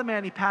saw the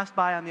man, he passed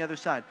by on the other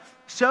side.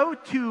 So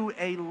too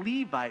a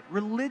Levite,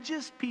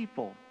 religious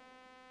people,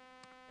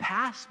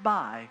 passed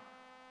by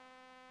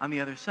on the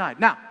other side.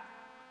 Now,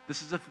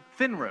 this is a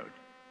thin road,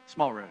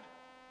 small road.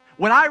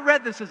 When I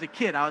read this as a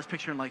kid, I was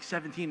picturing like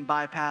 17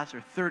 bypass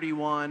or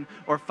 31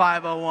 or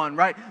 501,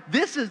 right?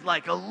 This is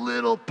like a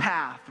little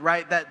path,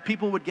 right, that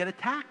people would get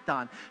attacked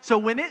on. So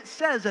when it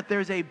says that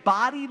there's a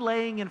body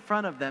laying in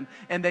front of them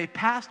and they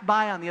passed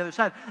by on the other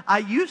side, I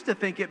used to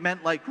think it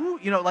meant like, ooh,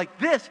 you know, like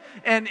this.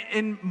 And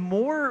in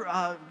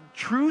more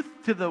truth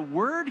to the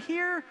word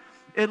here,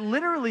 it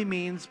literally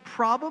means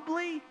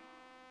probably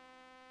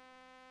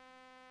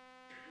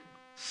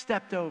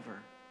stepped over.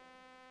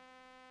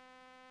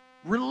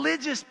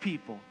 Religious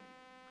people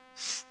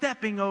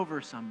stepping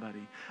over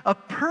somebody. A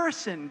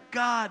person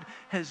God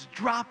has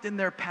dropped in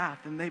their path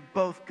and they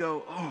both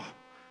go, oh,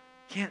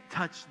 can't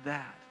touch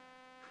that.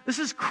 This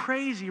is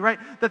crazy, right?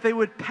 That they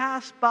would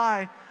pass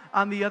by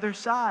on the other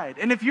side.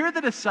 And if you're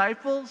the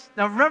disciples,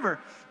 now remember,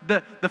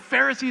 the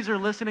Pharisees are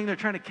listening. They're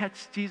trying to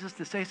catch Jesus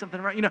to say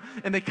something right,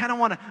 and they kind of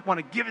want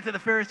to give it to the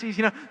Pharisees,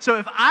 So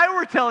if I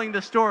were telling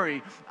the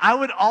story, I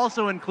would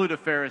also include a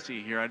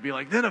Pharisee here. I'd be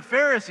like, then a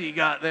Pharisee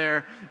got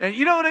there, and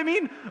you know what I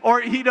mean?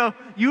 Or,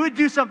 you would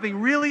do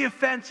something really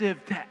offensive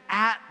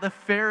at the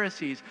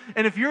Pharisees.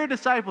 And if you're a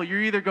disciple,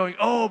 you're either going,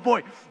 oh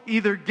boy,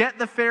 either get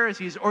the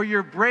Pharisees, or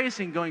you're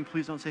bracing, going,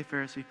 please don't say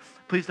Pharisee.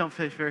 Please don't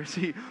say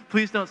Pharisee.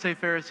 Please don't say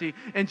Pharisee.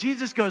 And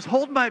Jesus goes,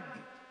 hold my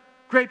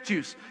grape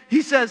juice.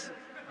 He says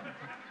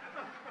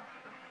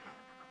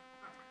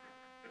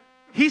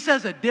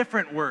a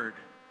different word.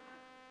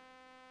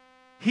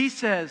 He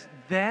says,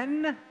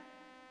 then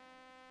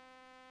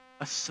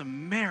a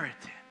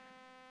Samaritan.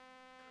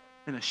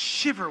 And a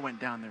shiver went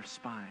down their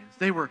spines.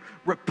 They were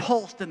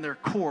repulsed in their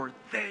core.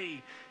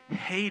 They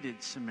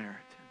hated Samaritans.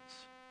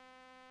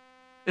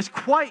 It's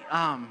quite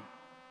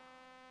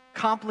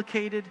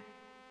complicated.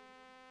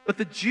 But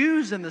the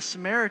Jews and the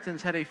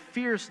Samaritans had a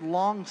fierce,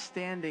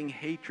 long-standing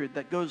hatred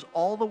that goes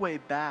all the way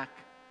back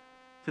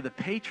to the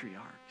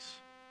patriarchs.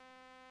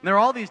 And there are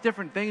all these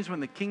different things when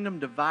the kingdom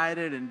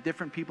divided and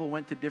different people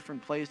went to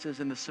different places.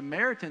 And the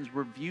Samaritans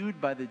were viewed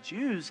by the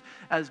Jews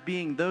as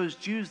being those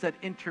Jews that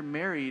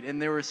intermarried.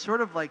 And there were sort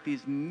of like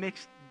these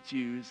mixed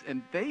Jews,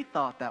 and they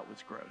thought that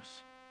was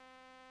gross.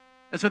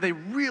 And so they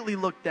really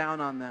looked down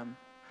on them.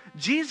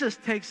 Jesus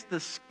takes the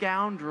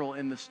scoundrel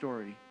in the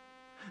story.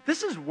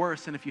 This is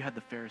worse than if you had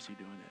the Pharisee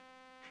doing it.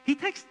 He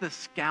takes the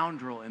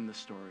scoundrel in the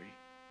story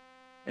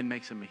and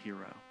makes him a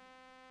hero.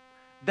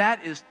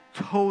 That is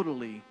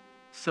totally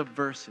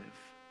subversive,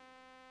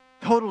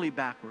 totally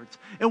backwards.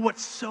 And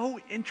what's so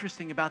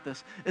interesting about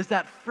this is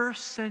that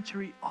first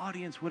century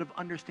audience would have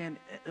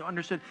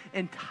understood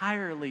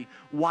entirely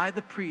why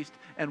the priest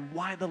and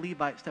why the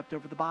Levite stepped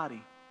over the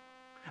body.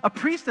 A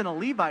priest and a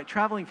Levite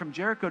traveling from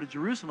Jericho to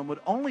Jerusalem would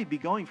only be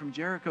going from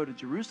Jericho to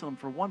Jerusalem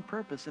for one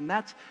purpose, and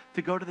that's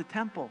to go to the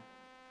temple.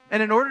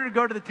 And in order to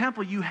go to the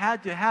temple, you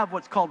had to have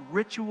what's called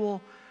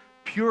ritual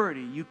purity.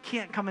 You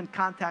can't come in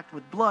contact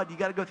with blood. You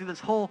got to go through this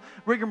whole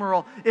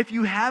rigmarole. If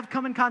you have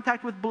come in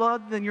contact with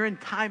blood, then you're in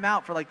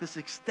timeout for like this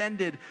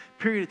extended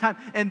period of time.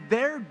 And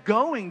they're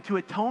going to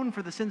atone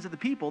for the sins of the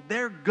people.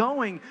 They're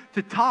going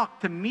to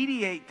talk, to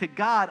mediate to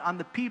God on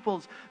the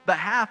people's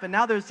behalf. And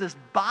now there's this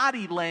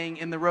body laying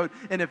in the road.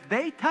 And if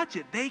they touch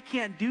it, they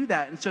can't do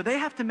that. And so they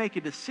have to make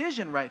a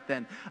decision right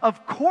then.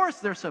 Of course,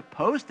 they're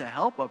supposed to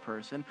help a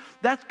person.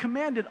 That's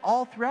commanded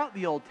all throughout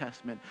the Old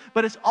Testament.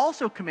 But it's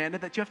also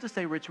commanded that you have to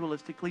stay ritualistically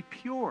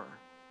pure.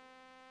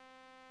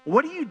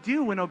 What do you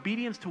do when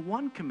obedience to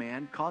one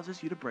command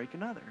causes you to break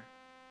another?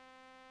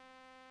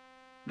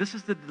 This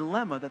is the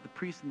dilemma that the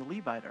priest and the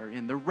Levite are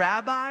in. The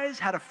rabbis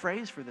had a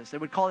phrase for this. They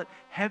would call it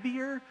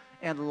heavier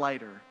and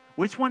lighter.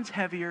 Which one's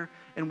heavier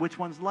and which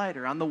one's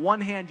lighter? On the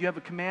one hand, you have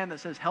a command that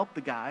says help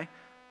the guy.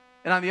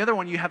 And on the other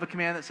one, you have a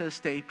command that says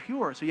stay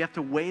pure. So you have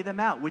to weigh them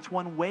out. Which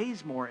one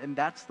weighs more? And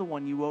that's the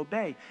one you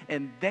obey.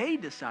 And they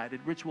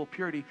decided ritual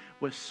purity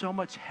was so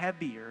much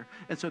heavier.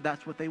 And so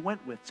that's what they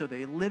went with. So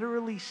they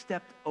literally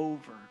stepped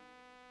over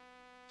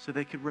so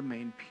they could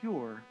remain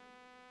pure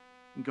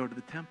and go to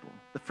the temple.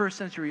 The first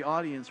century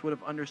audience would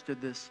have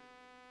understood this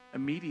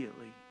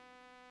immediately.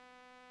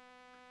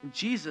 And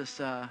Jesus,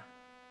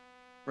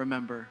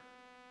 remember,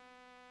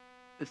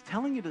 is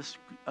telling you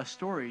a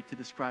story to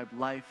describe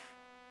life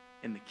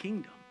in the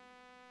kingdom,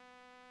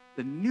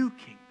 the new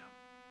kingdom,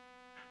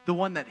 the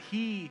one that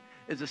he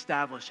is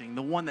establishing,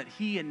 the one that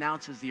he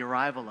announces the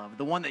arrival of,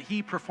 the one that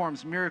he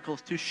performs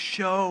miracles to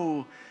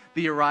show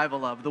the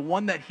arrival of, the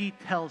one that he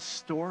tells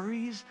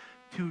stories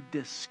to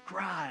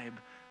describe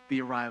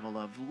the arrival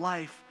of,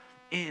 life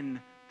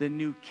in the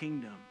new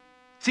kingdom.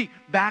 See,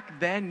 back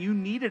then you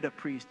needed a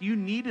priest, you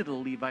needed a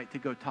Levite to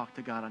go talk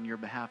to God on your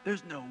behalf.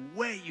 There's no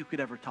way you could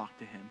ever talk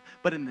to him.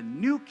 But in the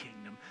new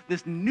kingdom,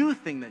 this new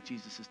thing that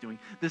Jesus is doing,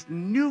 this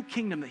new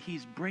kingdom that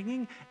he's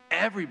bringing,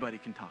 everybody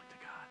can talk to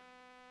God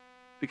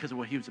because of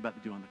what he was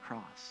about to do on the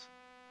cross.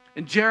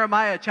 In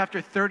Jeremiah chapter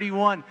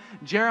 31,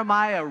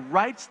 Jeremiah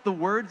writes the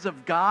words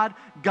of God.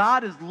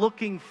 God is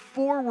looking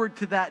forward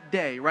to that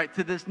day, right?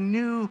 To this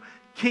new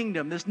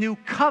kingdom, this new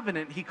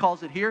covenant, he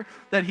calls it here,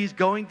 that he's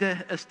going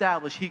to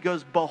establish. He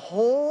goes,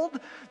 behold,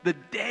 the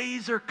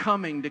days are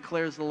coming,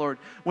 declares the Lord,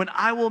 when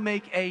I will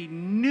make a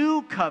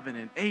new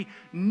covenant, a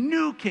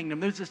new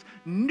kingdom. There's this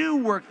new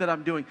work that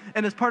I'm doing.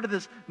 And as part of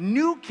this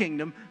new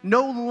kingdom,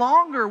 no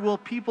longer will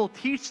people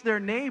teach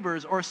their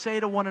neighbors or say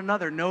to one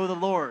another, know the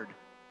Lord.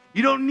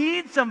 You don't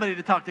need somebody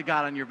to talk to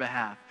God on your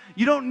behalf.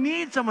 You don't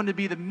need someone to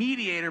be the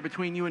mediator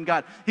between you and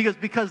God. He goes,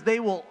 because they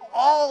will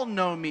all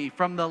know me,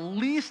 from the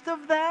least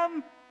of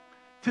them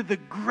to the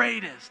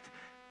greatest.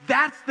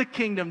 That's the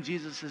kingdom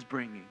Jesus is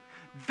bringing.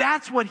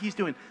 That's what he's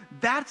doing.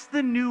 That's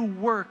the new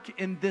work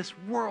in this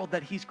world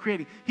that he's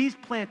creating. He's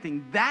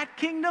planting that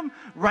kingdom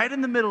right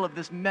in the middle of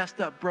this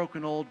messed up,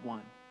 broken old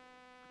one.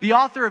 The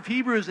author of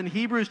Hebrews in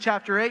Hebrews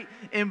chapter 8,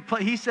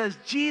 he says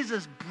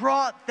Jesus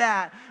brought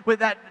that, with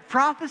that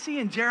prophecy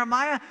in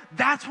Jeremiah,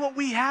 that's what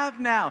we have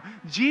now.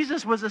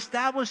 Jesus was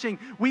establishing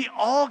we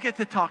all get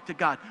to talk to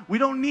God. We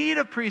don't need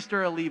a priest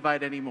or a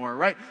Levite anymore,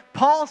 right?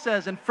 Paul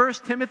says in 1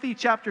 Timothy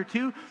chapter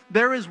 2,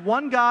 there is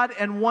one God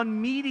and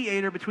one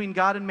mediator between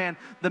God and man,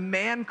 the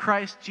man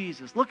Christ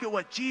Jesus. Look at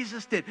what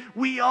Jesus did.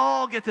 We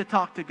all get to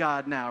talk to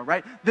God now,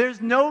 right? There's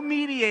no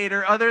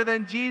mediator other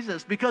than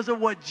Jesus. Because of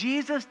what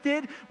Jesus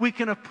did, we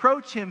can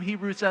approach him,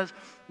 Hebrews says,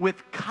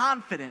 with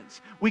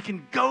confidence. We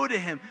can go to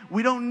him.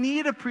 We don't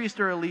need a priest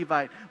or a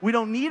Levite. We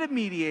don't need a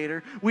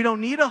mediator. We don't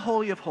need a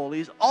Holy of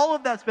Holies. All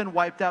of that's been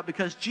wiped out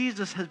because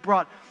Jesus has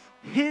brought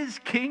his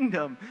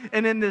kingdom.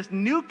 And in this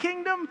new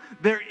kingdom,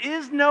 there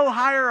is no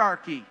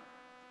hierarchy.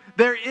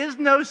 There is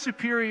no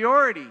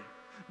superiority.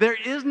 There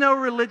is no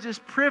religious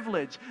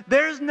privilege.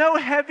 There's no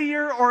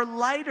heavier or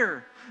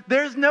lighter.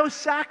 There's no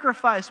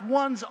sacrifice.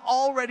 One's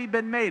already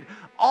been made.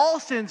 All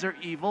sins are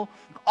evil.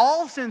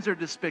 All sins are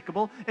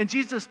despicable. And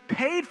Jesus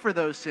paid for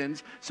those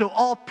sins. So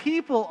all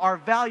people are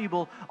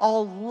valuable.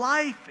 All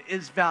life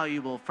is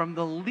valuable. From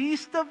the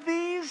least of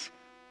these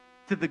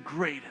to the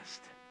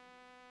greatest.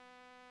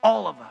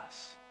 All of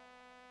us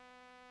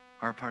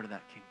are a part of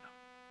that kingdom.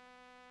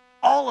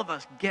 All of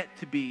us get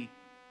to be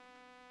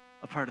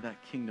a part of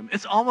that kingdom.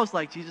 It's almost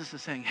like Jesus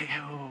is saying, hey,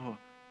 whoa,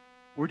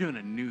 we're doing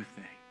a new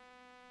thing.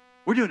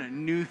 We're doing a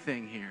new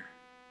thing here.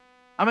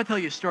 I'm going to tell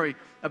you a story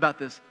about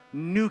this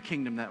new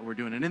kingdom that we're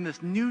doing. And in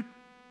this new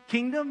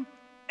kingdom,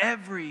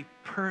 every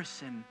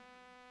person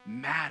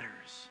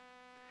matters.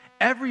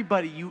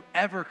 Everybody you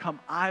ever come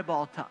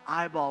eyeball to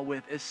eyeball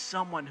with is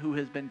someone who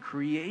has been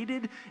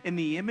created in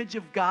the image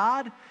of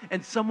God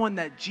and someone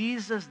that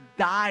Jesus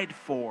died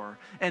for.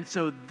 And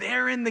so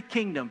they're in the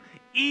kingdom,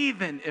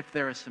 even if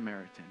they're a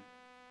Samaritan.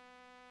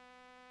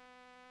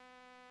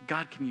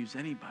 God can use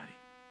anybody.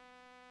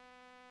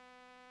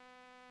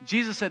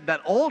 Jesus said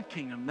that old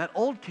kingdom,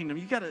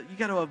 you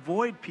gotta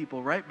avoid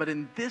people, right? But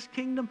in this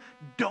kingdom,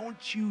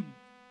 don't you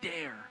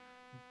dare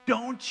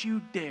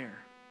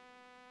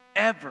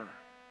ever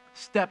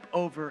step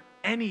over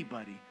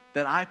anybody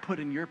that I put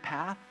in your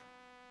path,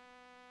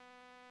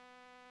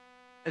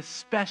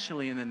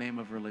 especially in the name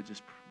of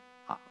religious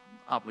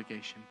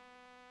obligation.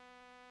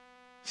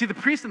 See, the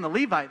priest and the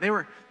Levite, they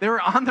were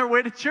on their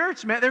way to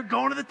church, man. They're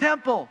going to the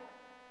temple.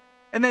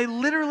 And they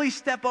literally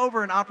step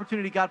over an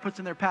opportunity God puts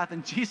in their path.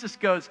 And Jesus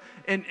goes,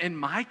 in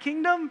my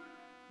kingdom,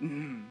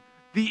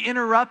 the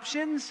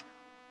interruptions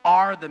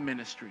are the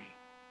ministry.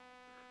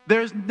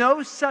 There's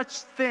no such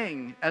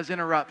thing as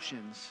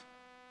interruptions.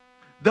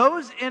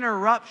 Those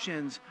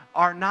interruptions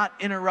are not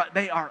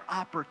they are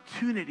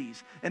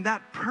opportunities. And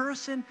that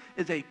person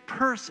is a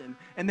person,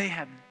 and they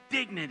have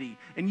dignity.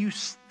 And you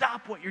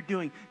stop what you're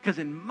doing. Because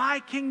in my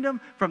kingdom,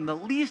 from the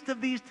least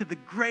of these to the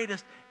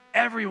greatest,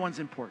 everyone's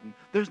important.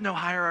 There's no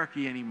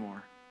hierarchy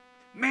anymore.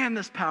 Man,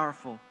 that's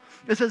powerful.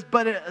 It says,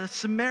 but a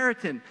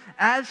Samaritan,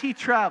 as he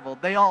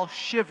traveled, they all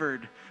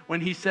shivered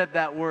when he said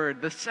that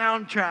word. The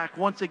soundtrack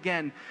once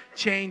again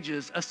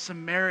changes. A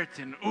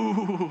Samaritan.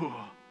 Ooh.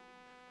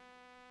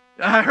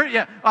 I heard,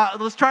 yeah.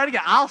 Let's try it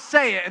again. I'll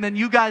say it and then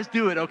you guys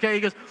do it, okay? He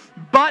goes,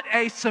 but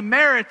a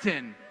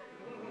Samaritan,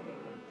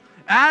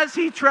 as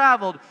he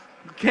traveled,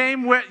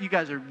 came where, you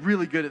guys are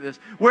really good at this,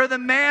 where the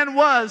man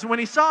was. When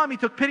he saw him, he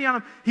took pity on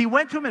him. He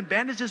went to him and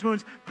bandaged his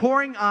wounds,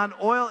 pouring on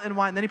oil and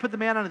wine. Then he put the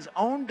man on his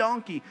own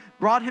donkey,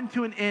 brought him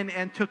to an inn,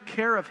 and took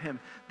care of him.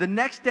 The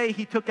next day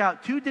he took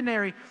out 2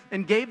 denarii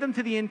and gave them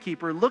to the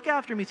innkeeper. Look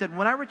after him, he said.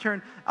 When I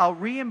return, I'll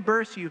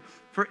reimburse you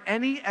for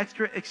any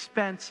extra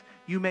expense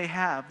you may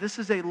have. This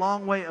is a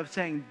long way of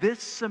saying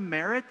this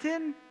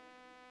Samaritan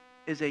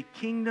is a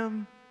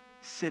kingdom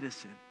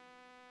citizen.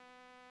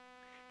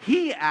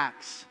 He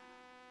acts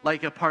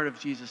like a part of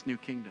Jesus' new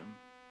kingdom.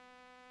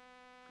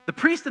 The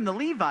priest and the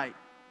Levite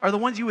are the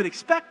ones you would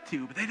expect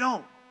to, but they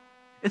don't.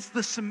 It's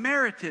the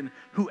Samaritan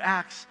who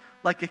acts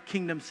like a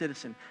kingdom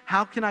citizen.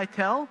 How can I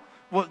tell?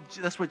 Well,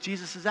 that's what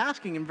Jesus is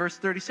asking in verse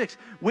 36.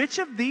 Which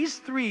of these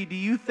 3 do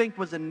you think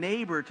was a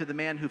neighbor to the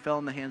man who fell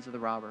in the hands of the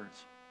robbers?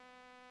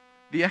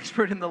 The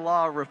expert in the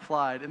law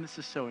replied, and this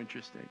is so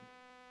interesting.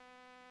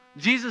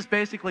 Jesus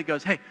basically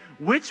goes, hey,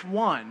 which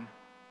one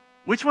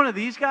of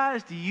these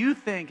guys do you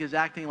think is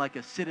acting like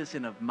a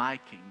citizen of my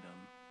kingdom?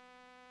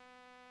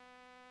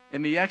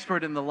 And the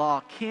expert in the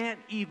law can't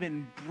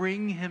even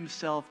bring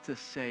himself to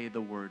say the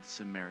word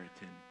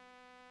Samaritan.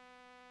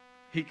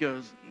 He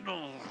goes,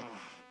 oh,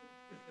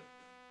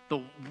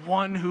 the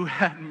one who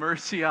had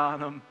mercy on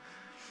him.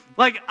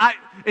 Like,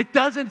 it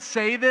doesn't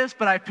say this,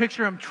 but I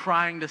picture him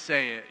trying to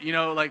say it. You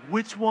know, like,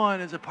 which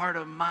one is a part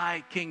of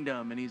my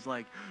kingdom? And he's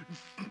like,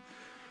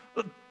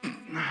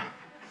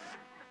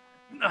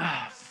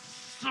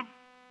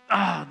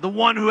 the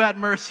one who had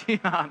mercy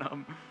on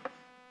him.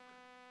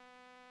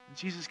 And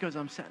Jesus goes,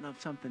 I'm setting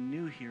up something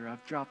new here.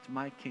 I've dropped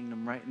my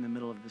kingdom right in the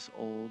middle of this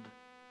old,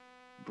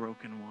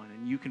 broken one,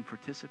 and you can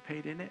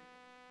participate in it.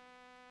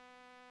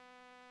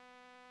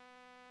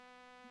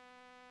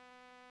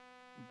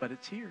 But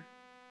it's here.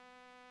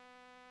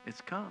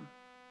 It's come.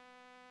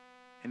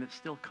 and it's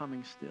still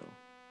coming still.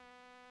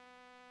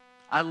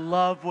 I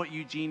love what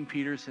Eugene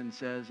Peterson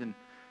says in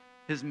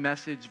his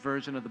Message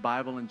version of the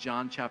Bible in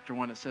John chapter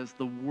 1. It says,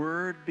 the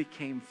Word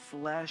became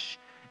flesh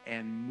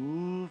and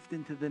moved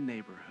into the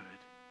neighborhood.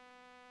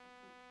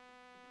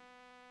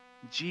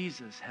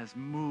 Jesus has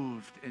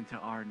moved into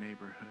our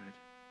neighborhood.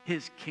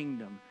 His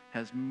kingdom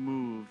has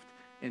moved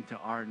into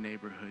our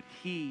neighborhood.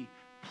 He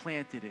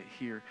planted it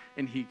here,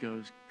 and he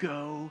goes,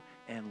 go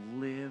and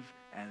live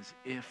as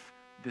if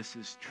this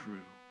is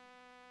true.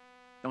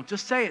 Don't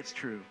just say it's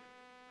true.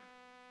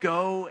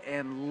 Go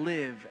and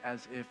live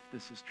as if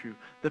this is true.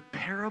 The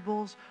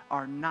parables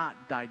are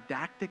not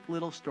didactic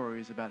little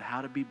stories about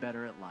how to be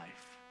better at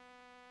life.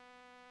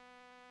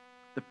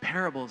 The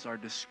parables are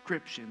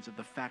descriptions of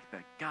the fact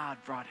that God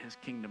brought his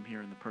kingdom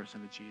here in the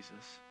person of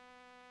Jesus.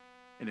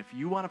 And if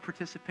you want to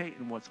participate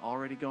in what's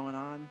already going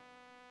on,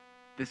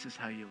 this is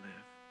how you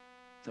live.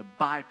 It's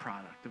a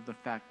byproduct of the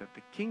fact that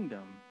the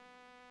kingdom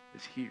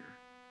is here.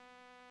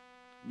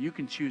 You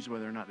can choose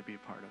whether or not to be a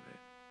part of it.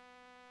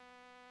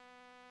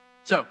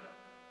 So,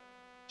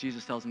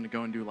 Jesus tells him to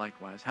go and do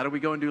likewise. How do we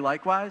go and do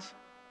likewise?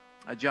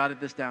 I jotted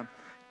this down.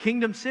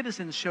 Kingdom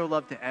citizens show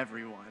love to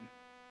everyone.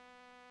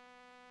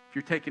 If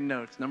you're taking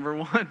notes, number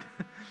one,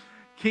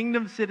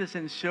 kingdom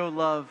citizens show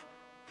love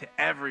to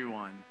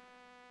everyone.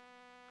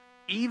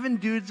 Even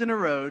dudes in a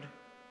road,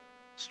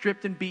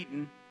 stripped and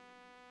beaten,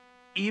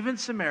 even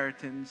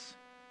Samaritans,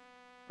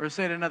 or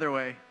say it another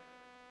way,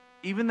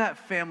 even that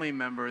family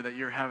member that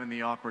you're having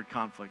the awkward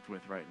conflict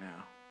with right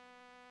now.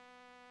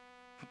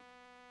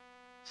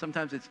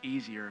 Sometimes it's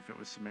easier if it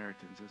was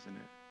Samaritans, isn't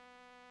it?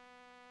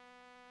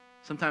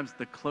 Sometimes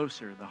the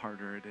closer, the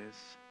harder it is.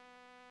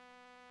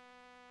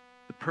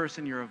 The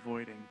person you're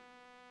avoiding.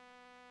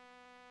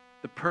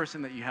 The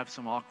person that you have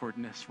some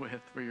awkwardness with,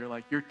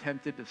 where you're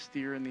tempted to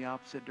steer in the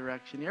opposite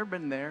direction. You ever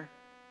been there?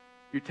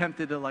 You're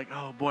tempted to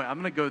oh boy,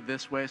 I'm going to go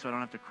this way so I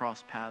don't have to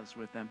cross paths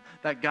with them.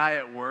 That guy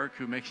at work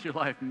who makes your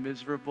life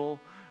miserable,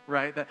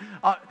 right?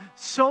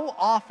 So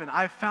often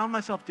I've found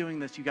myself doing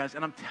this, you guys,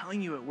 and I'm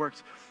telling you it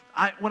works.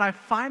 When I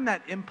find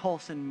that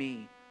impulse in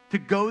me to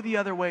go the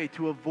other way,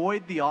 to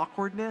avoid the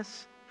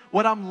awkwardness,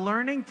 what I'm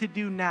learning to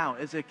do now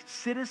as a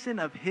citizen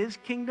of his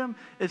kingdom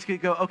is to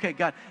go, okay,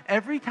 God,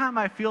 every time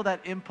I feel that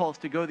impulse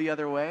to go the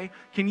other way,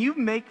 can you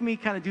make me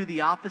kind of do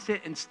the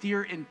opposite and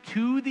steer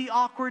into the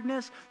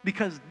awkwardness?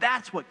 Because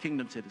that's what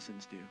kingdom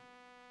citizens do.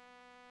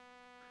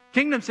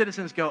 Kingdom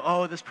citizens go,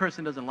 oh, this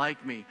person doesn't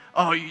like me.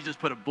 Oh, you just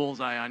put a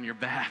bullseye on your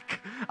back.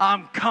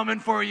 I'm coming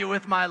for you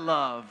with my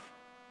love.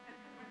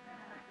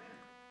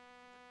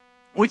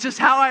 Which is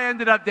how I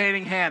ended up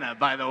dating Hannah,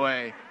 by the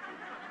way.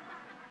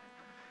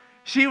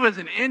 She was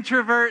an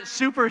introvert,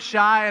 super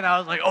shy, and I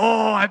was like,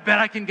 oh, I bet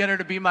I can get her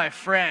to be my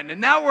friend. And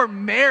now we're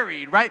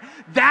married, right?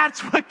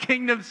 That's what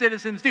kingdom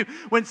citizens do.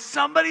 When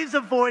somebody's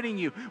avoiding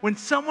you, when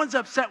someone's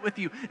upset with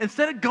you,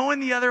 instead of going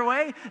the other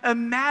way,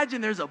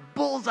 imagine there's a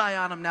bullseye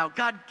on them now.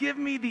 God, give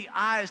me the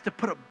eyes to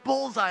put a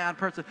bullseye on a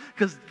person,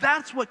 because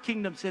that's what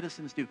kingdom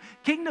citizens do.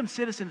 Kingdom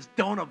citizens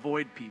don't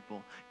avoid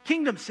people.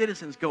 Kingdom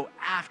citizens go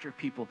after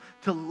people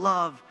to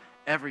love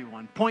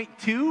everyone. Point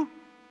 2.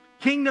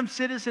 Kingdom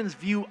citizens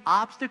view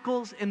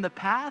obstacles in the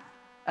path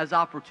as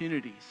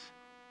opportunities.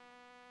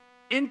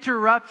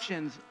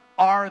 Interruptions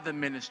are the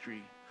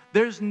ministry.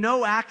 There's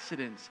no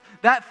accidents.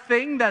 That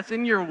thing that's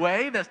in your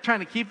way, that's trying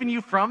to keep you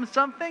from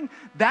something,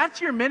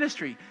 that's your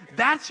ministry.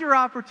 That's your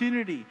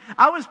opportunity.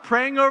 I was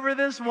praying over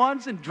this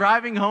once and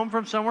driving home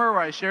from somewhere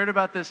where I shared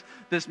about this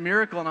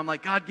miracle, and I'm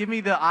like, God, give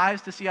me the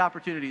eyes to see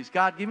opportunities.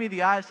 God, give me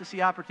the eyes to see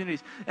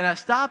opportunities. And I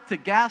stopped to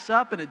gas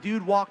up, and a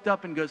dude walked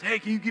up and goes, hey,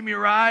 can you give me a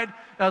ride?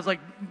 And I was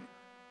like,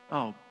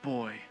 oh,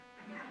 boy.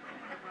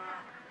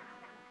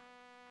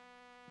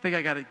 I think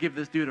I got to give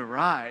this dude a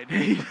ride.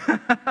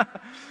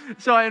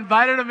 So I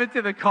invited him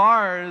into the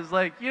car. It was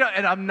like,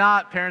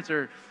 and parents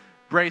are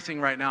bracing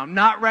right now. I'm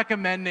not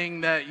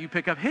recommending that you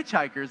pick up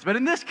hitchhikers, but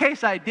in this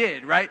case I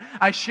did, right?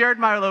 I shared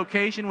my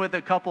location with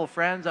a couple of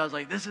friends. I was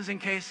like, this is in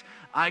case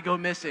I go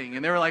missing.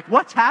 And they were like,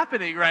 what's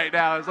happening right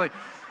now? I was like,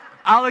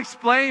 I'll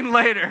explain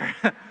later.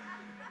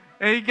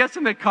 And he gets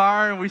in the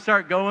car, and we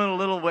start going a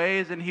little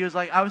ways, and he was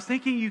like, I was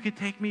thinking you could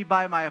take me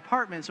by my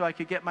apartment so I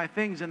could get my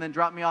things and then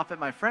drop me off at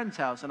my friend's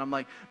house. And I'm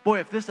like, boy,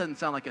 if this doesn't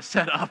sound like a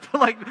setup,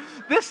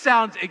 this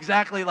sounds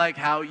exactly like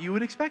how you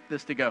would expect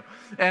this to go.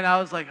 And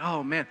I was like,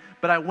 oh, man.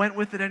 But I went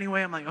with it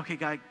anyway. I'm like, okay,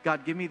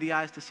 God, give me the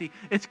eyes to see.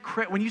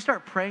 When you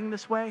start praying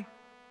this way,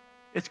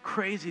 it's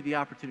crazy the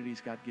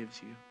opportunities God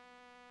gives you.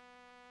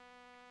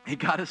 He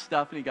got his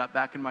stuff, and he got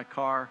back in my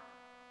car,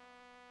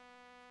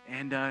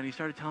 and he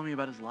started telling me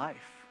about his life.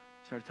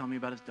 He started telling me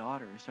about his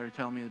daughter. He started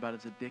telling me about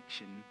his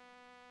addiction.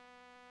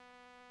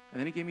 And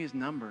then he gave me his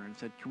number and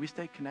said, can we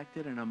stay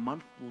connected? And a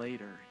month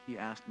later, he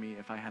asked me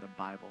if I had a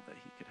Bible that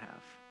he could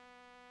have.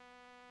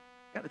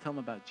 I got to tell him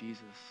about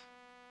Jesus.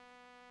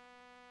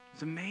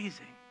 It's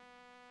amazing.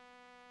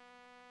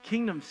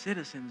 Kingdom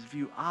citizens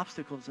view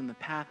obstacles in the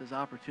path as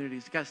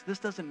opportunities. Guys, this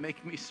doesn't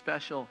make me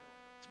special.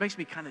 This makes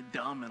me kind of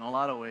dumb in a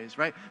lot of ways,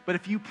 right? But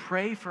if you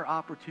pray for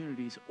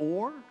opportunities,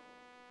 or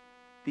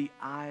the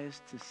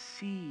eyes to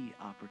see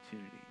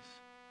opportunities.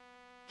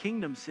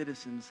 Kingdom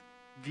citizens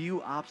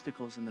view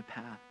obstacles in the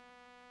path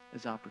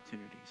as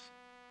opportunities.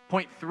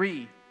 Point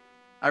 3,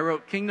 I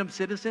wrote, kingdom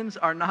citizens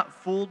are not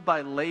fooled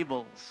by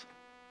labels.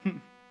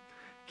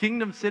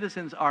 Kingdom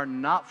citizens are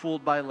not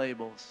fooled by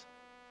labels.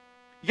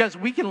 You guys,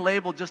 we can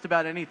label just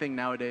about anything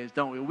nowadays,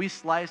 don't we? We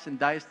slice and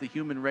dice the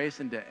human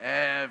race into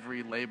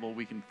every label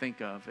we can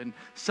think of. And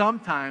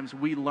sometimes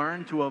we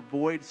learn to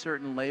avoid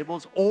certain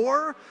labels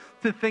or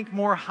to think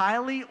more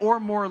highly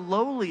or more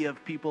lowly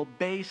of people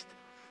based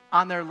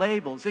on their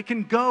labels. It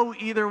can go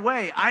either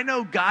way. I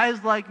know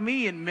guys like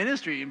me in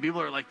ministry, and people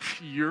are like,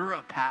 you're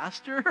a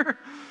pastor?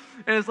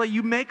 And it's like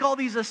you make all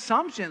these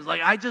assumptions.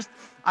 Like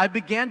I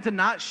began to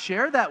not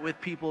share that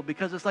with people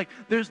because it's like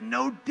there's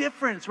no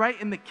difference, right?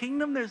 In the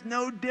kingdom, there's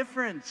no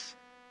difference.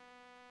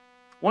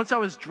 Once I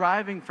was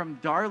driving from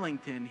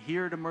Darlington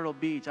here to Myrtle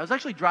Beach. I was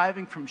actually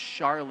driving from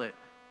Charlotte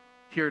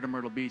here to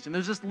Myrtle Beach. And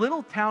there's this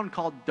little town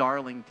called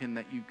Darlington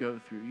that you go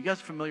through. You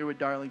guys familiar with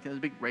Darlington? There's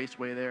a big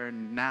raceway there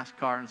and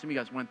NASCAR, and some of you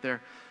guys went there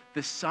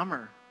this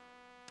summer.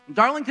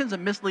 Darlington's a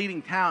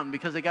misleading town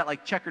because they got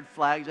like checkered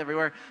flags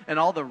everywhere and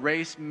all the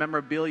race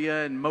memorabilia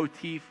and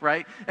motif,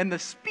 right? And the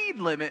speed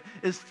limit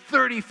is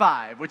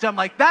 35, which I'm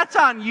like, that's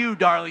on you,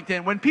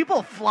 Darlington. When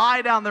people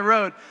fly down the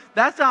road,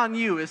 that's on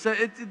you.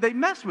 They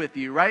mess with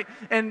you, right?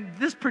 And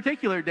this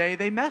particular day,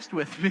 they messed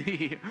with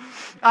me.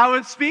 I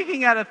was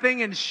speaking at a thing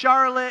in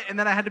Charlotte, and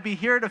then I had to be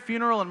here at a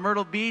funeral in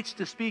Myrtle Beach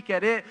to speak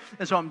at it.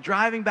 And so I'm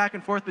driving back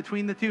and forth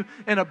between the two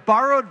in a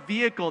borrowed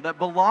vehicle that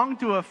belonged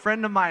to a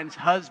friend of mine's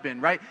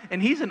husband, right?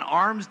 And he's an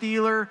arms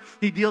dealer.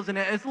 He deals in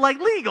it. It's like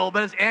legal,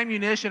 but it's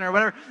ammunition or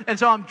whatever. And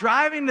so I'm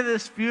driving to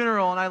this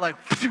funeral, and I like,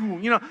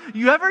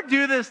 you ever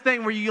do this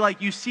thing where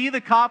you see the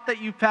cop that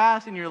you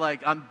pass, and you're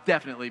like, I'm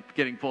definitely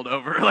getting pulled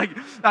over. I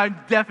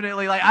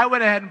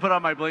went ahead and put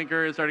on my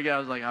blinker and started getting, I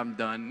was like, I'm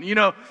done.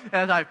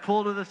 As I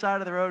pull to the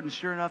side of the road, and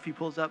sure enough, he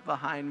pulls up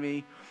behind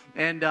me.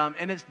 And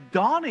it's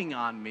dawning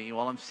on me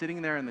while I'm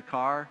sitting there in the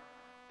car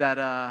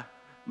that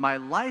my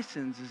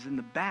license is in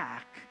the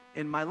back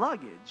in my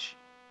luggage.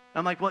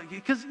 I'm like, well,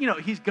 because,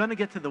 he's going to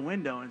get to the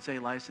window and say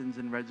license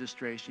and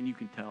registration. You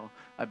can tell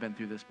I've been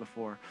through this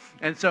before.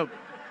 And so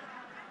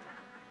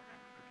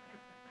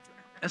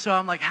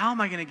I'm like, how am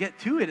I going to get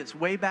to it? It's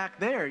way back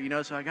there,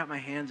 So I got my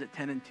hands at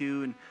 10 and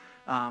 2, and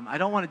I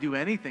don't want to do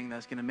anything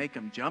that's going to make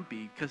him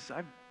jumpy because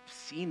I've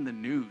seen the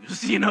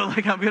news,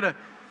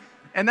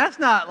 And that's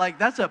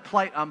a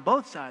plight on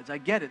both sides. I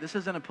get it. This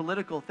isn't a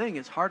political thing.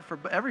 It's hard for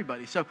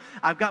everybody. So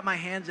I've got my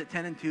hands at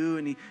 10 and 2,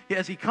 and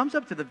as he comes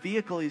up to the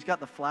vehicle, he's got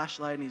the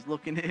flashlight, and he's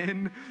looking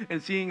in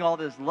and seeing all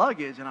this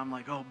luggage, and I'm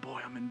like, oh boy,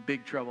 I'm in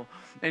big trouble.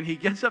 And he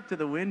gets up to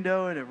the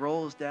window, and it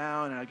rolls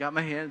down, and I got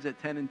my hands at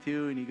 10 and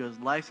 2, and he goes,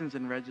 license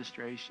and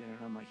registration. And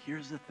I'm like,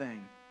 here's the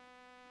thing.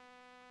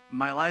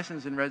 My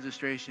license and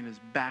registration is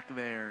back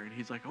there. And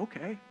he's like,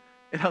 okay.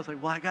 And I was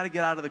like, well, I got to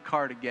get out of the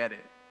car to get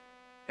it.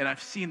 And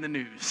I've seen the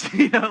news,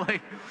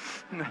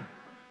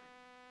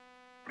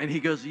 And he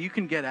goes, you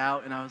can get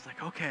out. And I was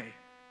like, okay.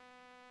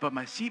 But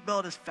my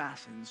seatbelt is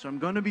fastened, so I'm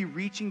going to be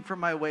reaching for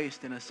my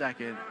waist in a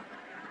second.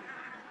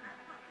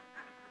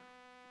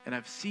 And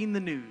I've seen the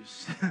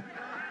news.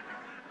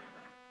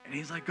 And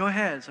he's like, go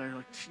ahead. So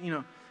I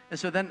and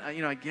so then,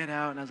 I get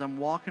out, and as I'm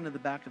walking to the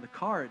back of the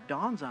car, it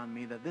dawns on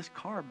me that this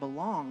car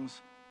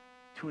belongs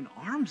to an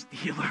arms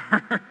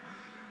dealer.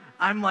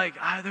 I'm like,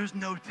 there's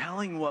no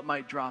telling what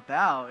might drop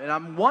out. And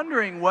I'm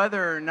wondering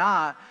whether or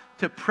not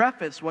to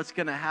preface what's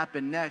going to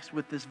happen next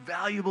with this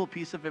valuable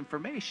piece of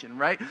information,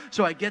 right?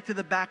 So I get to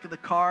the back of the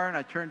car, and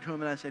I turn to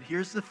him, and I said,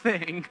 here's the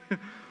thing.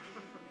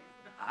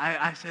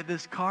 I said,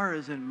 this car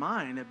isn't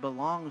mine. It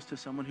belongs to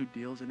someone who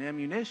deals in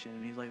ammunition.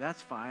 And he's like,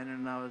 that's fine.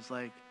 And I was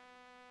like,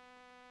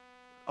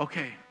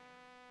 okay,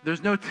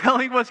 there's no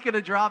telling what's going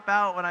to drop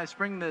out when I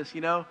spring this,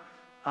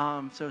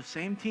 So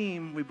same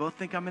team. We both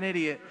think I'm an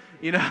idiot,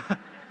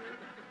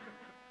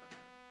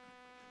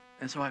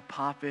 And so I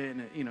pop it,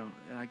 and and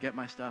I get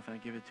my stuff, and I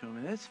give it to him,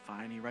 and it's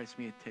fine. He writes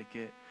me a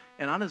ticket.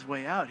 And on his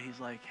way out, he's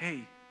like,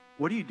 hey,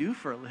 what do you do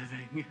for a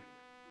living?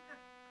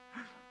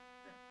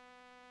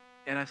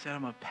 And I said,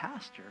 I'm a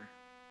pastor.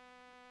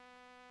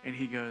 And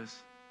he goes,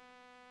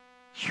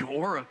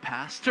 you're a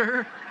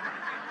pastor?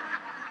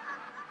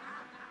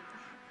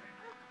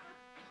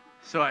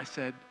 So I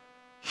said,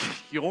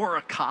 you're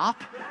a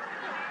cop?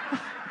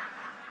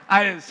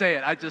 I didn't say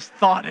it. I just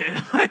thought it.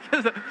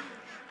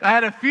 I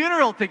had a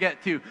funeral to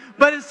get to.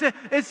 But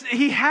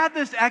he had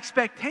this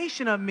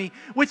expectation of me,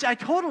 which I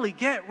totally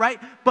get, right?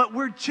 But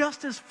we're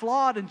just as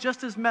flawed and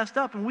just as messed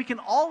up, and we can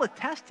all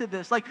attest to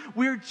this.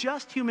 We're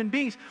just human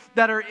beings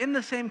that are in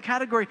the same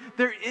category.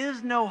 There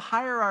is no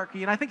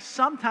hierarchy. And I think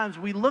sometimes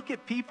we look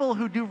at people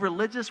who do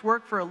religious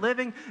work for a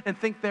living and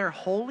think they're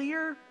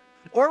holier.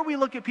 Or we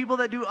look at people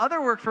that do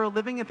other work for a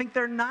living and think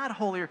they're not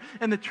holier.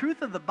 And the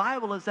truth of the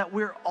Bible is that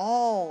we're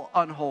all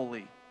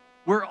unholy.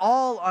 We're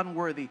all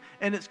unworthy,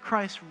 and it's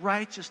Christ's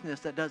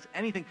righteousness that does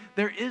anything.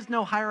 There is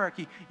no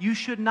hierarchy. You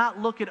should not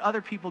look at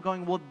other people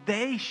going, well,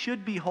 they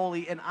should be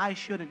holy and I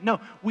shouldn't.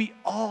 No, we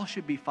all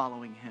should be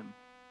following him.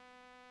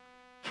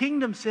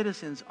 Kingdom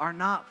citizens are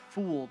not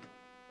fooled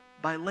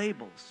by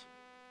labels.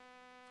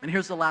 And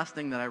here's the last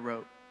thing that I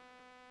wrote.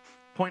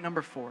 Point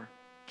number 4.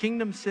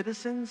 Kingdom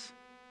citizens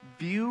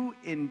view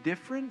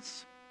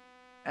indifference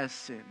as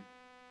sin.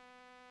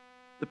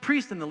 The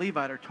priest and the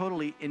Levite are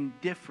totally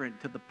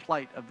indifferent to the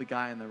plight of the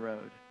guy in the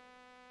road.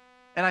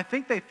 And I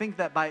think they think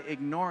that by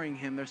ignoring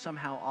him, they're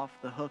somehow off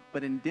the hook.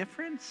 But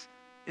indifference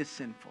is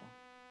sinful.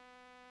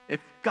 If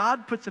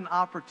God puts an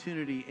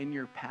opportunity in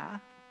your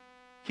path,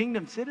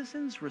 kingdom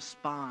citizens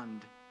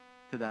respond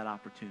to that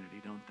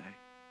opportunity, don't they?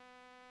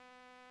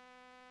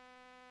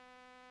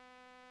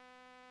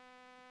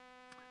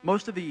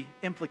 Most of the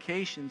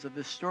implications of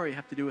this story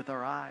have to do with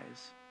our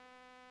eyes.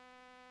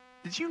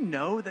 Did you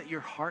know that your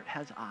heart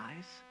has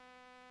eyes?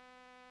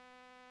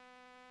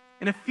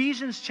 In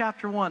Ephesians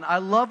chapter 1, I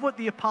love what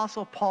the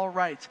Apostle Paul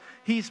writes.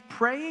 He's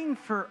praying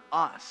for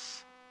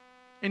us.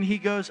 And he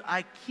goes,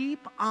 I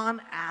keep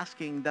on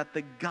asking that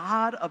the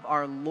God of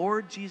our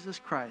Lord Jesus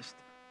Christ,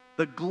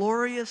 the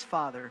glorious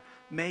Father,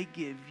 may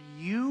give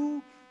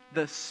you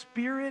the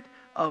spirit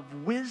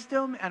of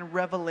wisdom and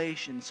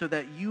revelation so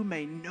that you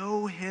may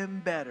know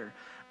him better.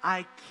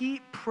 I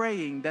keep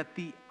praying that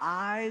the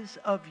eyes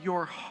of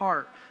your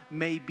heart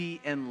may be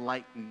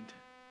enlightened.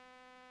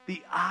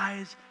 The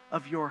eyes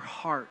of your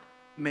heart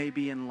may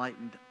be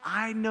enlightened.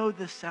 I know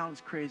this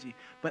sounds crazy,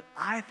 but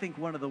I think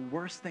one of the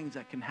worst things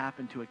that can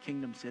happen to a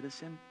kingdom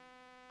citizen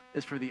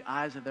is for the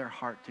eyes of their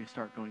heart to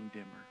start going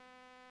dimmer,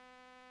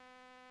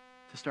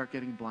 to start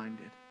getting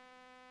blinded,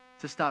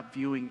 to stop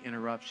viewing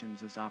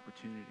interruptions as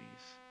opportunities,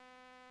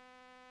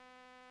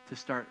 to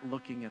start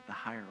looking at the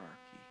hierarchy.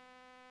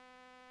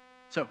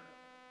 So,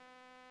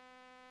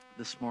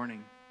 this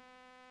morning,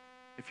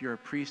 if you're a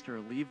priest or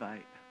a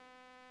Levite,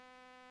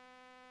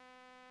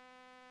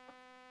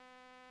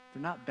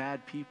 they're not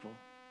bad people.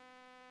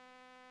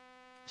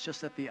 It's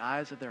just that the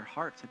eyes of their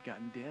hearts had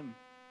gotten dim.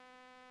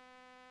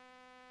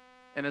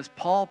 And as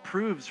Paul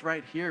proves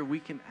right here,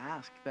 we can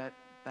ask that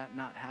that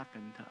not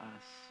happen to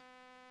us.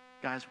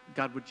 Guys,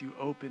 God, would you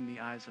open the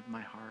eyes of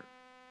my heart?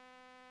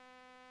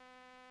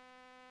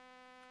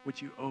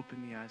 Would you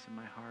open the eyes of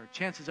my heart?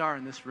 Chances are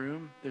in this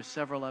room, there's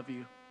several of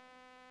you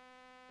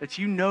that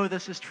you know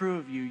this is true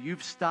of you.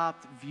 You've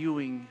stopped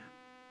viewing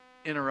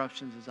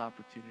interruptions as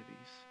opportunities.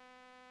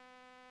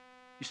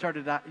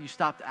 You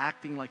stopped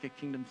acting like a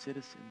kingdom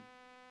citizen.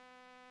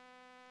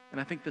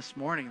 And I think this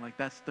morning,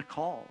 that's the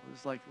call.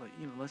 It's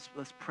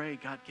let's pray,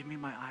 God, give me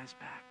my eyes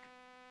back.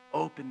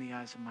 Open the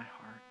eyes of my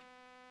heart.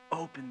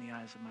 Open the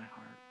eyes of my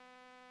heart.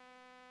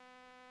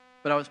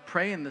 But I was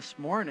praying this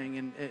morning,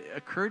 and it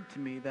occurred to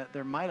me that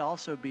there might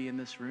also be in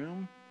this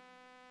room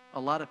a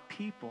lot of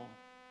people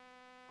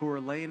who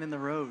are laying in the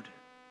road.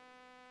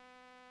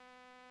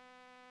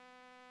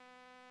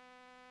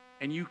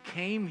 And you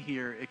came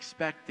here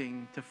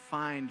expecting to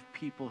find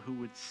people who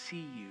would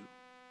see you.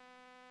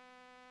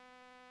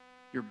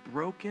 You're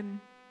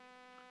broken,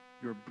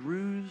 you're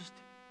bruised,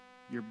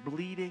 you're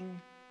bleeding,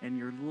 and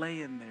you're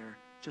laying there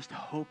just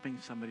hoping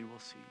somebody will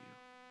see you.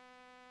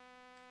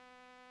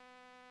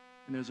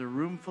 And there's a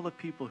room full of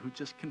people who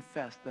just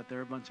confessed that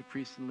they're a bunch of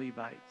priests and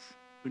Levites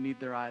who need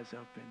their eyes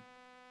open.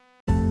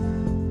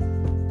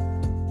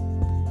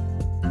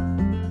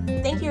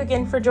 Thank you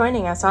again for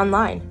joining us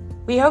online.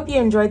 We hope you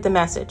enjoyed the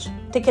message.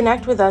 To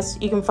connect with us,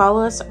 you can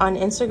follow us on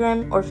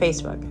Instagram or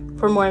Facebook.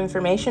 For more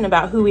information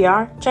about who we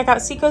are, check out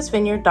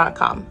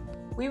seacoastvineyard.com.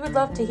 We would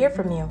love to hear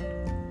from you,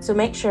 so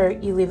make sure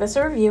you leave us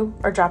a review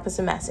or drop us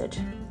a message.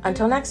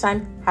 Until next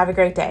time, have a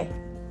great day.